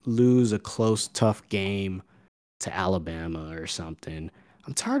lose a close tough game to Alabama or something.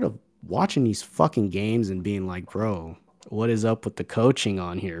 I'm tired of watching these fucking games and being like, bro, what is up with the coaching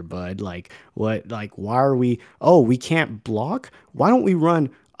on here, bud? Like, why are we can't block? Why don't we run,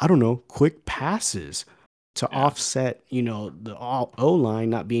 I don't know, quick passes to Yeah. offset, the O line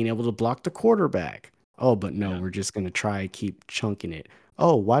not being able to block the quarterback? Oh, but no, Yeah. we're just going to try keep chunking it.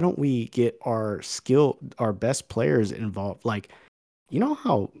 Oh, why don't we get our best players involved? Like, you know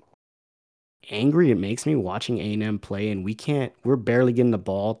how angry it makes me watching A&M play and we're barely getting the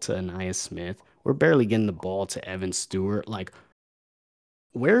ball to Anaya Smith. We're barely getting the ball to Evan Stewart. Like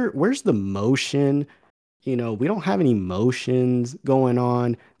where's the motion? We don't have any motions going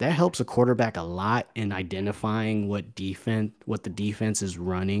on. That helps a quarterback a lot in identifying what the defense is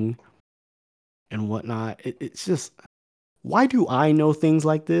running and whatnot. It's just, why do I know things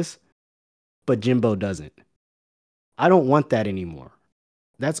like this, but Jimbo doesn't? I don't want that anymore.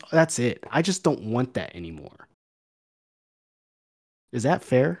 That's it. I just don't want that anymore. Is that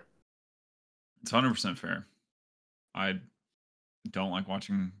fair? It's 100% fair. I don't like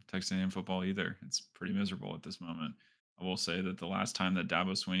watching Texas A&M football either. It's pretty miserable at this moment. I will say that the last time that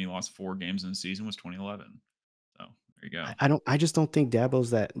Dabo Swinney lost 4 games in a season was 2011. So there you go. I just don't think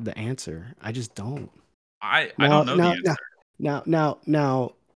Dabo's the answer. I just don't. I Now, don't know the now, now, answer.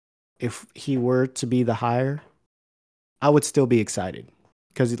 now, if he were to be the hire, I would still be excited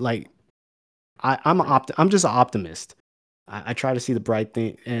because, like, I'm just an optimist. I try to see the bright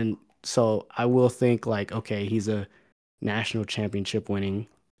thing, and so I will think like, okay, he's a national championship winning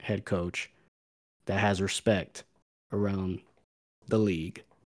head coach that has respect around the league,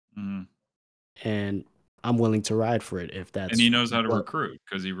 Mhm. and I'm willing to ride for it if And he that's knows how to what. recruit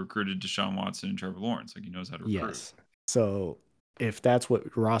because he recruited Deshaun Watson and Trevor Lawrence. Like he knows how to recruit. Yes. So if that's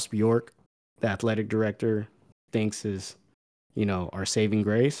what Ross Bjork, the athletic director, thinks is, our saving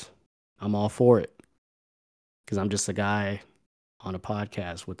grace, I'm all for it. Because I'm just a guy on a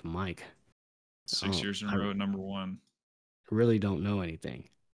podcast with a mic. 6 years in a I row at number 1. really don't know anything.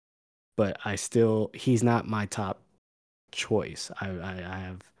 But he's not my top choice.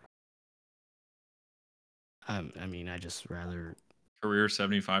 I just rather, Career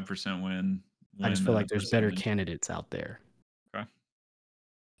 75% I just feel like there's better percentage. candidates out there. Okay.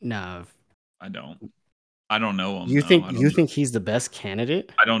 Now, I don't. I don't know them you though. think you think he's the best candidate?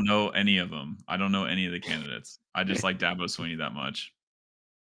 I don't know any of them. I don't know any of the candidates. I just like Dabo Swinney that much.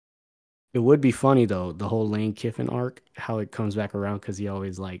 It would be funny though, the whole Lane Kiffin arc, how it comes back around because he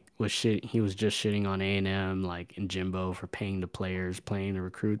always like was shit. He was just shitting on A&M like and Jimbo for paying the players, playing the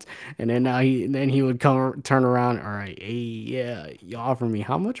recruits, and then he would turn around. All right, hey, yeah, you offer me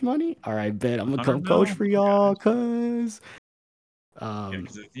how much money? All right, bet I'm gonna 100 come coach mil? for I got y'all, you. cuz. Yeah,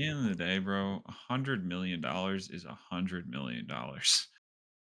 because at the end of the day, bro, $100 million is $100 million.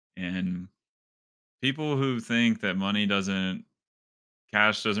 And people who think that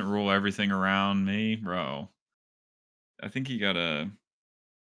cash doesn't rule everything around me, bro. I think you gotta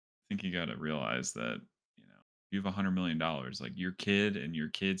realize that, you have $100 million. Like your kid and your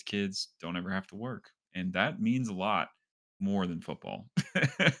kids' kids don't ever have to work. And that means a lot more than football.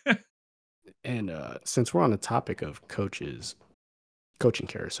 And since we're on the topic of coaching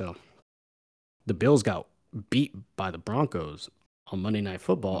carousel, the Bills got beat by the Broncos on Monday Night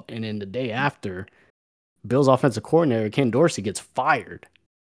Football, and then the day after, Bills offensive coordinator Ken Dorsey gets fired.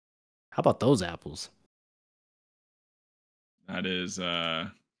 How about those apples? That is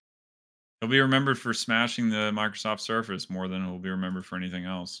he'll be remembered for smashing the Microsoft Surface more than he'll be remembered for anything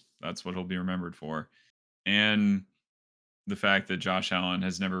else. That's what he'll be remembered for. And the fact that Josh Allen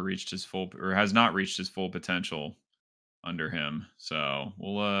has not reached his full potential under him. So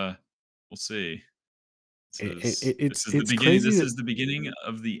we'll see. This is the It's beginning. crazy This that is the beginning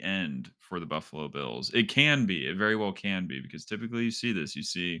of the end for the Buffalo Bills. It can be. It very well can be because typically you see this. You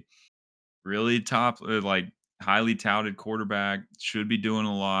see really top, like highly touted quarterback should be doing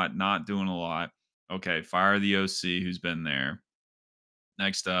a lot, not doing a lot. Okay, fire the OC who's been there.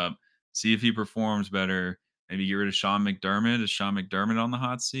 Next up, see if he performs better. Maybe get rid of Sean McDermott. Is Sean McDermott on the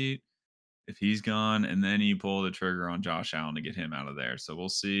hot seat? If he's gone, and then you pull the trigger on Josh Allen to get him out of there. So we'll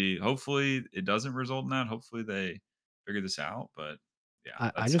see. Hopefully, it doesn't result in that. Hopefully, they figure this out. But yeah,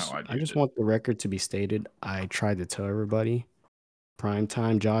 I that's how just I I viewed just it. want the record to be stated. I tried to tell everybody,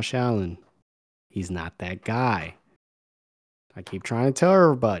 primetime Josh Allen, he's not that guy. I keep trying to tell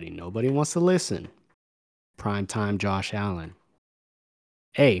everybody. Nobody wants to listen. Primetime Josh Allen.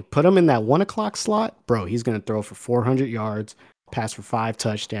 Hey, put him in that 1 o'clock slot, bro. He's gonna throw for 400 yards, pass for 5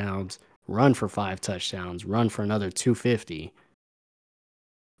 touchdowns, run for 5 touchdowns, run for another 250.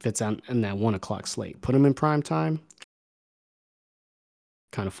 Fits out in that 1 o'clock slate. Put him in prime time,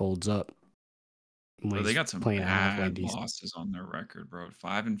 kind of folds up. when Bro, they he's got some playing halfway bad decent. losses on their record, bro.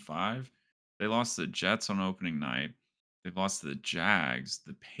 5-5. They lost to the Jets on opening night. They've lost to the Jags,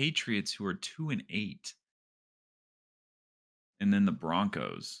 the Patriots, who are 2-8, and then the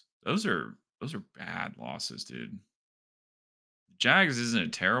Broncos. Those are bad losses, dude. Jags isn't a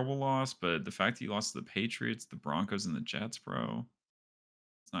terrible loss, but the fact that you lost to the Patriots, the Broncos, and the Jets, bro,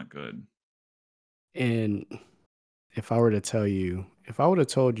 it's not good. And if I were to tell you, if I would have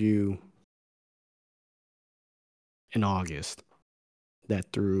told you in August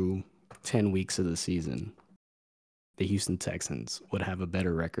that through 10 weeks of the season, the Houston Texans would have a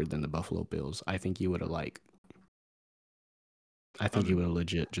better record than the Buffalo Bills, I think you would have I I think you would have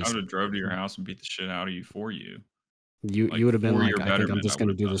legit would just have drove to your house and beat the shit out of you for you. you Like, would have been for like, your I think I'm betterment, I just would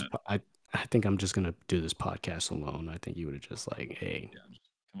gonna have do done this. it. I think I'm just gonna do this podcast alone. I think you would have just like, hey, Yeah, just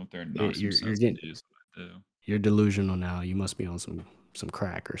come up there and knock some you're sense getting into you is what I do. you're delusional now. You must be on some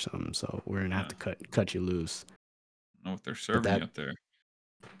crack or something. So we're gonna have Yeah. to cut you loose. I know what they're But serving you up there.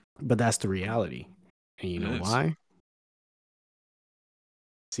 that's the reality. And you It know is. why?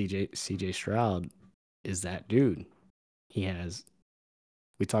 CJ Stroud is that dude. He has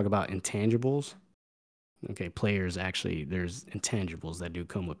we talk about intangibles. Okay, players actually there's intangibles that do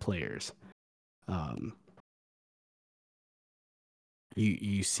come with players. Um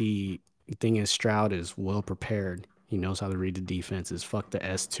you see the thing is Stroud is well prepared. He knows how to read the defenses. Fuck the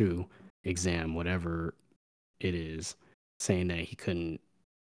S2 exam, whatever it is, saying that he Bro,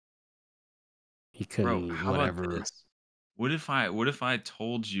 couldn't how about whatever. this? What if I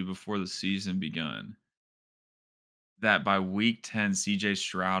told you before the season begun that by week 10 CJ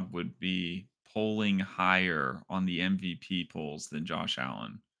Stroud would be polling higher on the MVP polls than Josh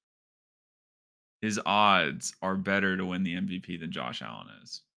Allen? His odds are better to win the MVP than Josh Allen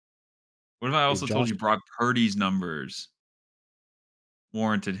is. What if I Is also told Josh you Brock Purdy's numbers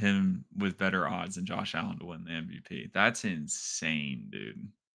warranted him with better odds than Josh Allen to win the MVP? That's insane, dude.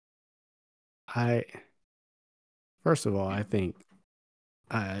 I first of all, I think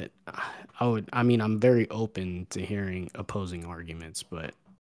I mean I'm very open to hearing opposing arguments, but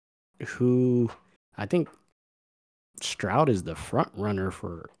who I think Stroud is the front runner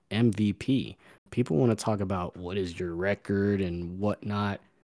for MVP. People want to talk about what is your record and whatnot.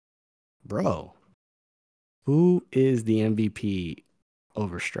 Bro, who is the MVP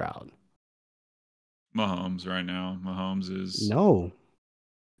over Stroud? Mahomes right now. Mahomes is, No.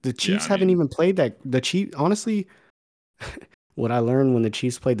 The yeah, Chiefs I haven't mean, even played that. The Chiefs, honestly, what I learned when the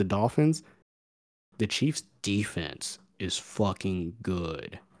Chiefs played the Dolphins, the Chiefs defense is fucking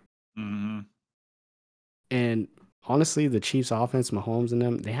good. mhm. And honestly, the Chiefs offense, Mahomes and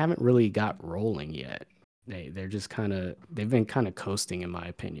them, they haven't really got rolling yet. They're just they've been kind of coasting in my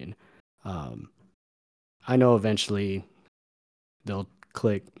opinion. Um, I know eventually they'll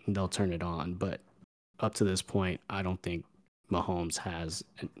click and they'll turn it on, but up to this point, I don't think Mahomes has.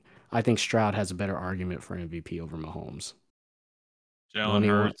 I think Stroud has a better argument for MVP over Mahomes. I don't Jalen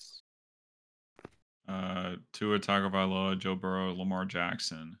even want. Hurts, Tua Tagovailoa, Joe Burrow, Lamar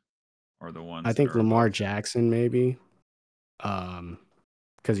Jackson are the I ones that think are Lamar above him. Jackson maybe,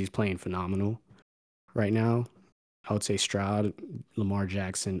 because he's playing phenomenal right now. I would say Stroud, Lamar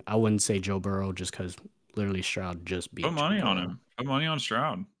Jackson. I wouldn't say Joe Burrow just because literally Stroud just Put beat Joe money on Burrow. him. Put money on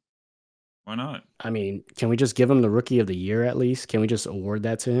Stroud. Why not? I mean, can we just give him the Rookie of the Year at least? Can we just award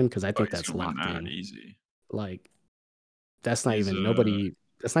that to him? Because I Oh, think he's that's gonna win locked that in. easy. Like that's not He's even nobody.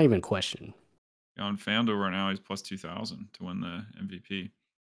 That's not even question. on FanDuel right now. He's plus 2,000 to win the MVP.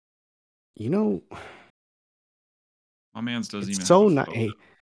 You know, My man's doesn't it's even have so a nice. photo. Hey,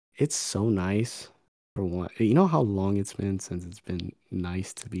 it's so nice for one. You know how long it's been since it's been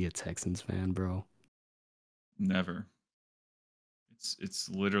nice to be a Texans fan, bro. Never. It's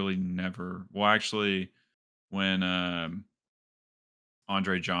literally never. Well, actually, when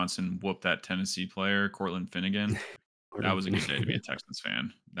Andre Johnson whooped that Tennessee player, Cortland Finnegan, that Gordon was a good day to be a Finnegan. Texans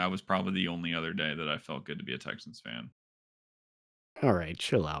fan. That was probably the only other day that I felt good to be a Texans fan. All right,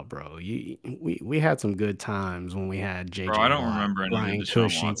 chill out, bro. We had some good times when we had Bro, I J.J. don't Watt, remember any of the Brian Deshaun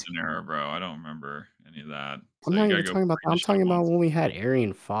Cushing. Watson era, bro. I don't remember any of that. I'm So you not gotta even go talking about that. I'm pre-Deshaun talking about Watson. when we had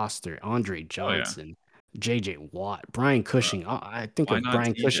Arian Foster, Andre Oh yeah, Johnson, J.J. Watt, Brian bro. Cushing. I think Why of not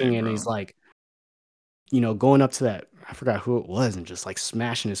Brian TJ, Cushing and he's bro? like, going up to that. I forgot who it was and just like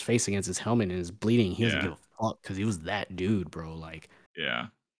smashing his face against his helmet and is bleeding. He doesn't Yeah, give a fuck because he was that dude, bro. Like yeah.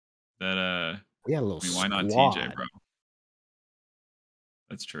 That we had a little I mean, why not TJ, squad. bro?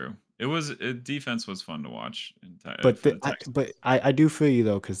 That's true. Defense was fun to watch But for the Texans. I do feel you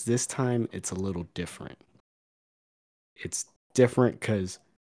though, because this time it's a little different. It's different because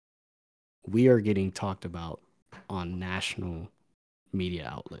we are getting talked about on national media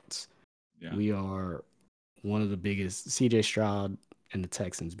outlets. Yeah. We are one of the biggest. CJ Stroud and the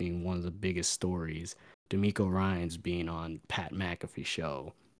Texans being one of the biggest stories. D'Amico Ryans being on Pat McAfee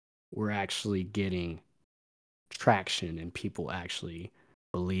show. We're actually getting traction and people actually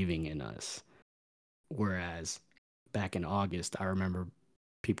believing in us. Whereas back in August, I remember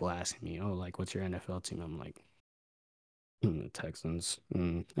people asking me, "Oh, like, what's your NFL team?" I'm like, the Texans,"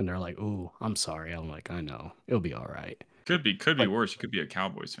 and they're like, "Ooh, I'm sorry." I'm like, "I know, it'll be all right." Could be But worse. You could be a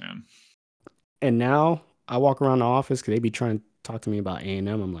Cowboys fan. and now I walk around the office because they be trying to talk to me about A and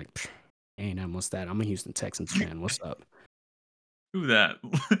M. I'm like, A&M, what's that? I'm a Houston Texans fan. What's up Who that?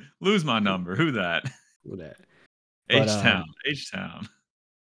 Lose my number. Who that? with that? But H Town. H Town.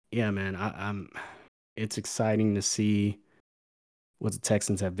 yeah, man, I'm. It's exciting to see what the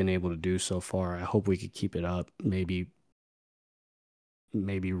Texans have been able to do so far. I hope we could keep it up. Maybe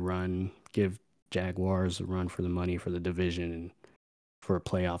give Jaguars a run for the money for the division and for a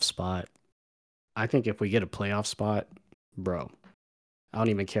playoff spot. I think if we get a playoff spot, bro, I don't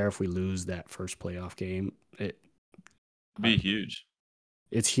even care if we lose that first playoff game. Be huge.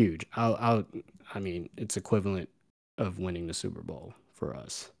 It's huge. I mean, it's equivalent of winning the Super Bowl for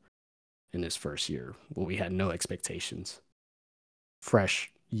us in this first year. Well, we had no expectations.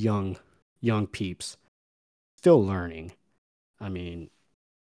 Fresh, young peeps, still learning. I mean,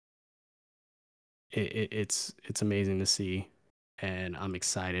 it's amazing to see, and I'm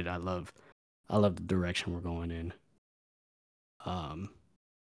excited. I love the direction we're going in. Um,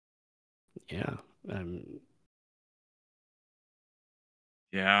 yeah. Um,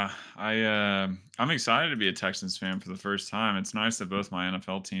 Yeah, I'm excited to be a Texans fan for the first time. It's nice that both my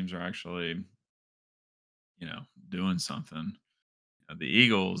NFL teams are actually, doing something. The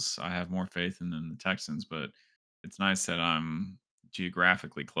Eagles, I have more faith in than the Texans, but it's nice that I'm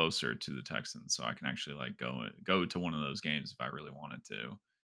geographically closer to the Texans, so I can actually like go to one of those games if I really wanted to.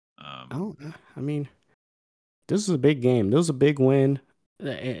 Um, I mean, this is a big game. This was a big win, and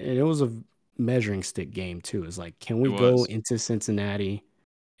it was a measuring stick game too. It's like, can it we go was into Cincinnati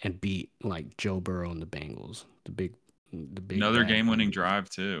and beat like Joe Burrow and the Bengals, the big another bad game-winning Bengals? drive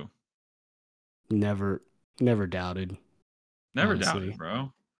too. Never, never doubted. Never doubted, Honestly,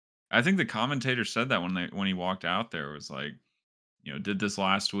 bro. I think the commentator said that when he walked out there was like, did this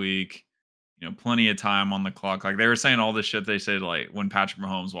last week. Plenty of time on the clock. Like they were saying all this shit they said like when Patrick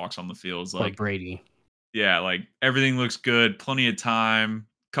Mahomes walks on the field is but like, Brady. yeah, like everything looks good, plenty of time,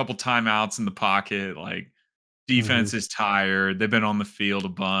 couple timeouts in the pocket, like Hmm. defense is tired, they've been on the field a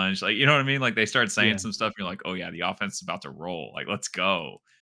bunch. Like, you know what I mean? Like they start saying Yeah, some stuff, you're like, oh yeah, the offense is about to roll. Like, let's go.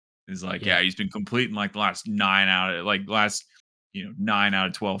 He's like, yeah. yeah, he's been completing like the last 9 out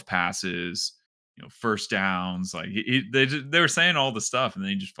of 12 passes, first downs. Like they were saying all the stuff, and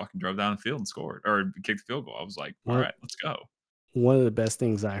then he just fucking drove down the field and scored or kicked the field goal. I was like, all One right, let's go. one of the best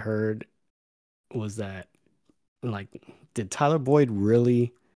things I heard was that, like, did Tyler Boyd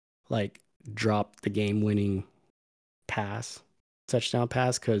really like drop the game-winning pass, touchdown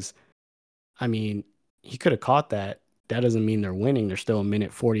pass? Because I mean, he could have caught that. That doesn't mean they're winning. There's still a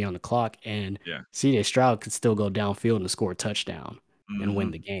minute 40 on the clock, and Yeah. CJ Stroud could still go downfield and score a touchdown and Mm-hmm.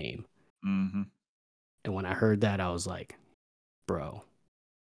 win the game. Mm-hmm. And when I heard that, I was like, bro,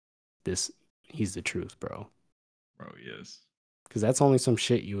 this he's the truth, bro. Bro, he is. Because that's only some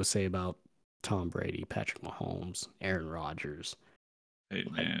shit you would say about Tom Brady, Patrick Mahomes, Aaron Rodgers,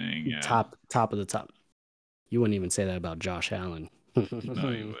 Peyton like Manning, yeah. top of the top. You wouldn't even say that about Josh Allen. No,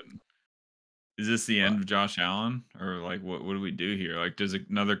 you wouldn't. Is this the end But of Josh Allen? Or like what do we do here? Like does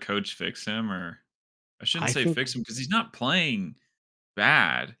another coach fix him? Or I shouldn't I say think fix him because he's not playing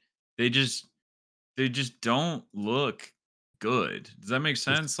bad. They just they just don't look good. Does that make he's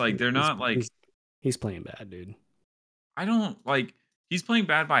sense? Like they're he's not like he's, he's playing bad, dude. I don't like he's playing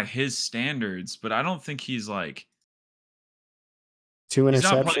bad by his standards, but I don't think he's like Two he's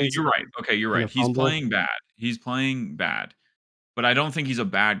not playing interceptions you're right. Okay, you're and right. a He's fumble. playing bad. He's playing bad. But I don't think he's a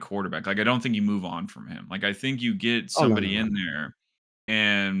bad quarterback. Like I don't think you move on from him. Like I think you get Oh no, no, somebody no. in there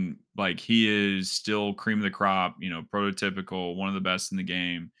and like he is still cream of the crop, prototypical, one of the best in the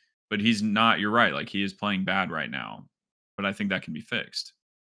game. But he's not, you're right. Like he is playing bad right now. But I think that can be fixed.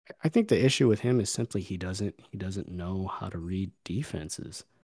 I think the issue with him is simply he doesn't know how to read defenses.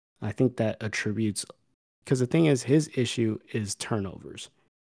 I think that attributes because the thing is his issue is turnovers.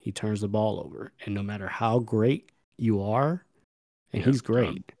 He turns the ball over, and no matter how great you are, and Yeah. he's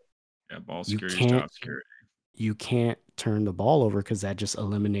great, Yeah, ball you security is can't job security. you can't turn the ball over because that just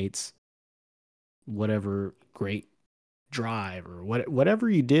eliminates whatever great drive or whatever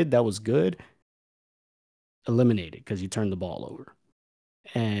you did that was good, eliminated because you turned the ball over.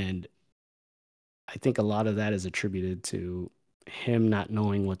 And I think a lot of that is attributed to him not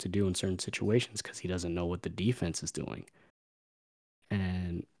knowing what to do in certain situations because he doesn't know what the defense is doing.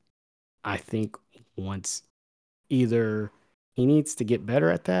 And I think once either he needs to get better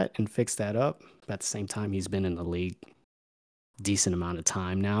at that and fix that up, but at the same time, he's been in the league decent amount of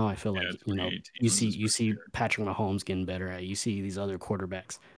time now. I feel Yeah, like, 2018 you was see his you first see year. Patrick Mahomes getting better at it. You see these other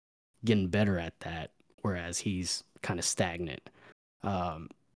quarterbacks getting better at that, whereas he's kind of stagnant. Um,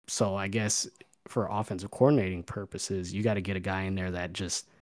 so I guess for offensive coordinating purposes, you got to get a guy in there that just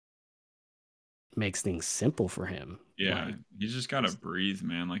makes things simple for him. Yeah, Like, he's just gotta breathe,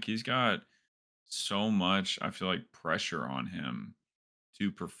 man. Like, he's got so much, I feel like, pressure on him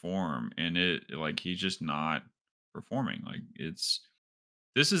to perform, and he's just not performing. Like,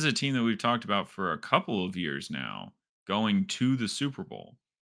 this is a team that we've talked about for a couple of years now, going to the Super Bowl,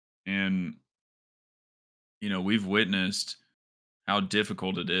 and, we've witnessed how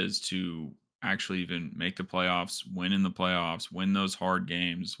difficult it is to actually even make the playoffs, win in the playoffs, win those hard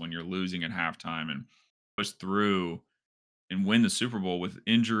games when you're losing at halftime and push through and win the Super Bowl with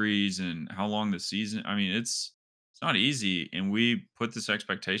injuries and how long the season. I mean, it's not easy, and we put this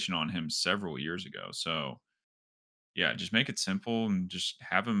expectation on him several years ago. So yeah, just make it simple and just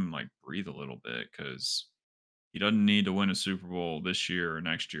have him like breathe a little bit because he doesn't need to win a Super Bowl this year or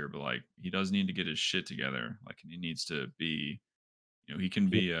next year, but like he does need to get his shit together. Like he needs to be, he can he,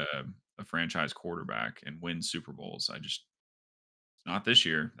 be a franchise quarterback and win Super Bowls. It's not this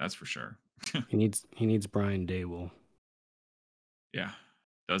year, that's for sure. he needs Brian Dable. Yeah.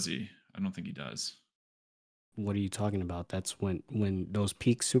 Does he? I don't think he does. What are you talking about? That's when those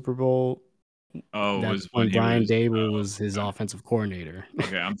peak Super Bowl. Oh, it That's was when when he Brian was Dable was his okay. offensive coordinator.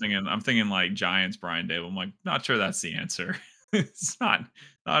 Okay, I'm thinking like Giants Brian Dable. I'm like, not sure that's the answer. It's not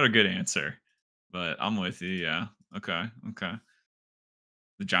a good answer. But I'm with you, yeah. Okay, okay.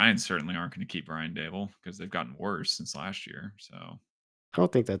 The Giants certainly aren't going to keep Brian Dable because they've gotten worse since last year. So I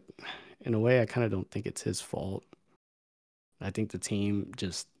don't think that, in a way, I kind of don't think it's his fault. I think the team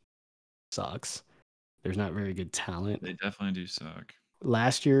just sucks. There's not very good talent. they definitely do suck.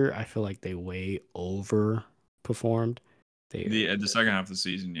 Last year, I feel like they way overperformed. They, The second half of the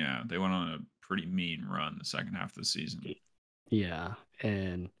season, yeah, they went on a pretty mean run the second half of the season. yeah,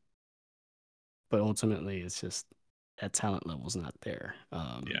 but ultimately, it's just that talent level's not there.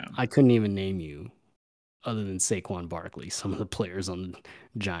 Yeah, I couldn't even name you other than Saquon Barkley, some of the players on the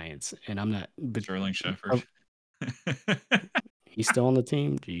Giants, and I'm not, but Sterling Shepard. he's still on the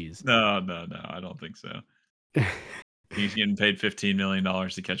team. Jeez. No, no, no, I don't think so. He's getting paid $15 million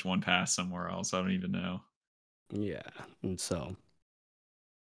to catch one pass somewhere else. I don't even know. Yeah, and so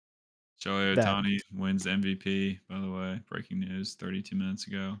Shohei that Ohtani wins MVP, by the way. Breaking news 32 minutes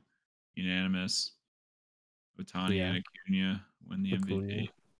ago. Unanimous. Ohtani yeah, and Acuna win the Acuna, MVP.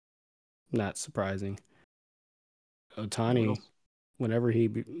 not surprising. Yeah, what Ohtani, else?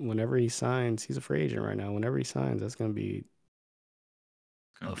 whenever he signs, he's a free agent right now. Whenever he signs, that's gonna be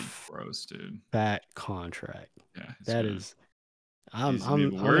It's gonna a be gross, dude. fat contract. Yeah, it's That gonna is, I'm he's gonna be I'm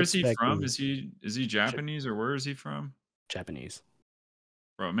able I'm where is he from? expecting Is he J- Japanese or where is he from? Japanese.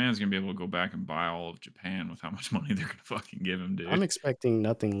 Bro, man's gonna be able to go back and buy all of Japan with how much money they're gonna fucking give him, I'm dude. expecting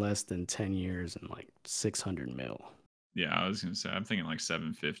nothing less than 10 years and like 600 mil. Yeah, I was gonna say I'm thinking like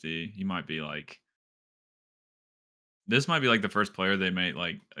 750. He might be like this might be like the first player they may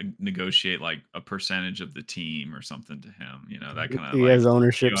like negotiate like a percentage of the team or something to him, that kind of He like, has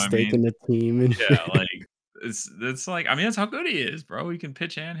ownership what I stake mean? in the team and Yeah, like it's like I mean that's how good he is, bro. He can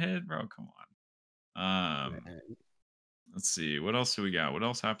pitch and hit, bro. Come on. Let's see. What else do we got? What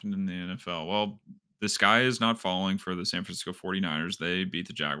else happened in the NFL? Well, the sky is not falling for the San Francisco 49ers. They beat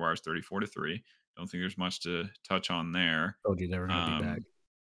the Jaguars 34-3. Don't think there's much to touch on there. told you they were gonna be back.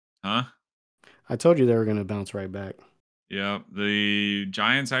 Um, huh? I told you they were gonna bounce right back. Yeah, the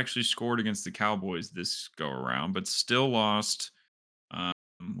Giants actually scored against the Cowboys this go around, but still lost. Um,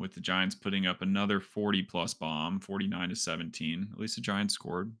 with the Giants putting up another 40 plus bomb, 49-17. At least the Giants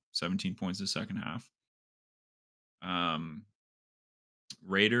scored 17 points the second half. Um,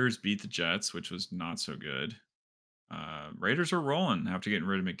 Raiders beat the Jets, which was not so good. Raiders are rolling after getting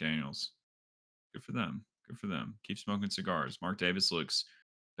rid of McDaniels. Good for them. Good for them. Keep smoking cigars. Mark Davis looks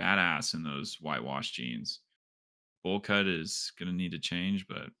badass in those whitewashed jeans. Bowl cut is going to need to change,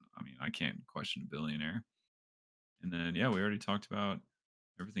 but I mean, I can't question a billionaire. And then, yeah, we already talked about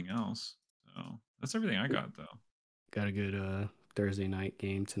everything else. So that's everything I got, though. Got a good Thursday night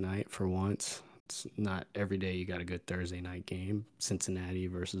game tonight for once. It's not every day you got a good Thursday night game. Cincinnati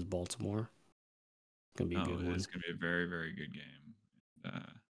versus Baltimore. Gonna be a Oh, good it one. is going to be a very, very good game.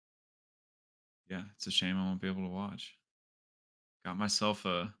 Yeah, it's a shame I won't be able to watch. Got myself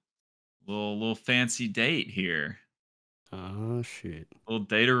a little fancy date here. Oh shit. Little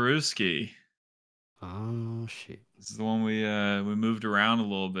Dataruski. Oh shit. This is the one we moved around a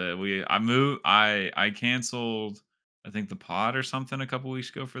little bit. I canceled I think the pod or something a couple weeks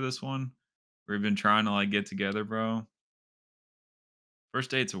ago for this one. We've been trying to like get together, bro.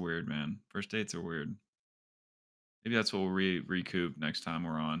 First dates are weird, man. First dates are weird. Maybe that's what we'll recoup next time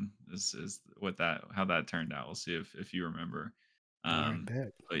we're on. Is what that how that turned out. We'll see if you remember. All right, Um,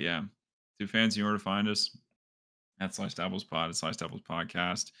 bet. but yeah, two fans. You know where to find us at Sliced Apples Pod, at Sliced Apples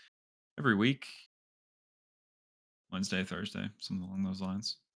Podcast every week, Wednesday, Thursday, something along those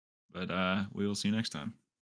lines. But we will see you next time.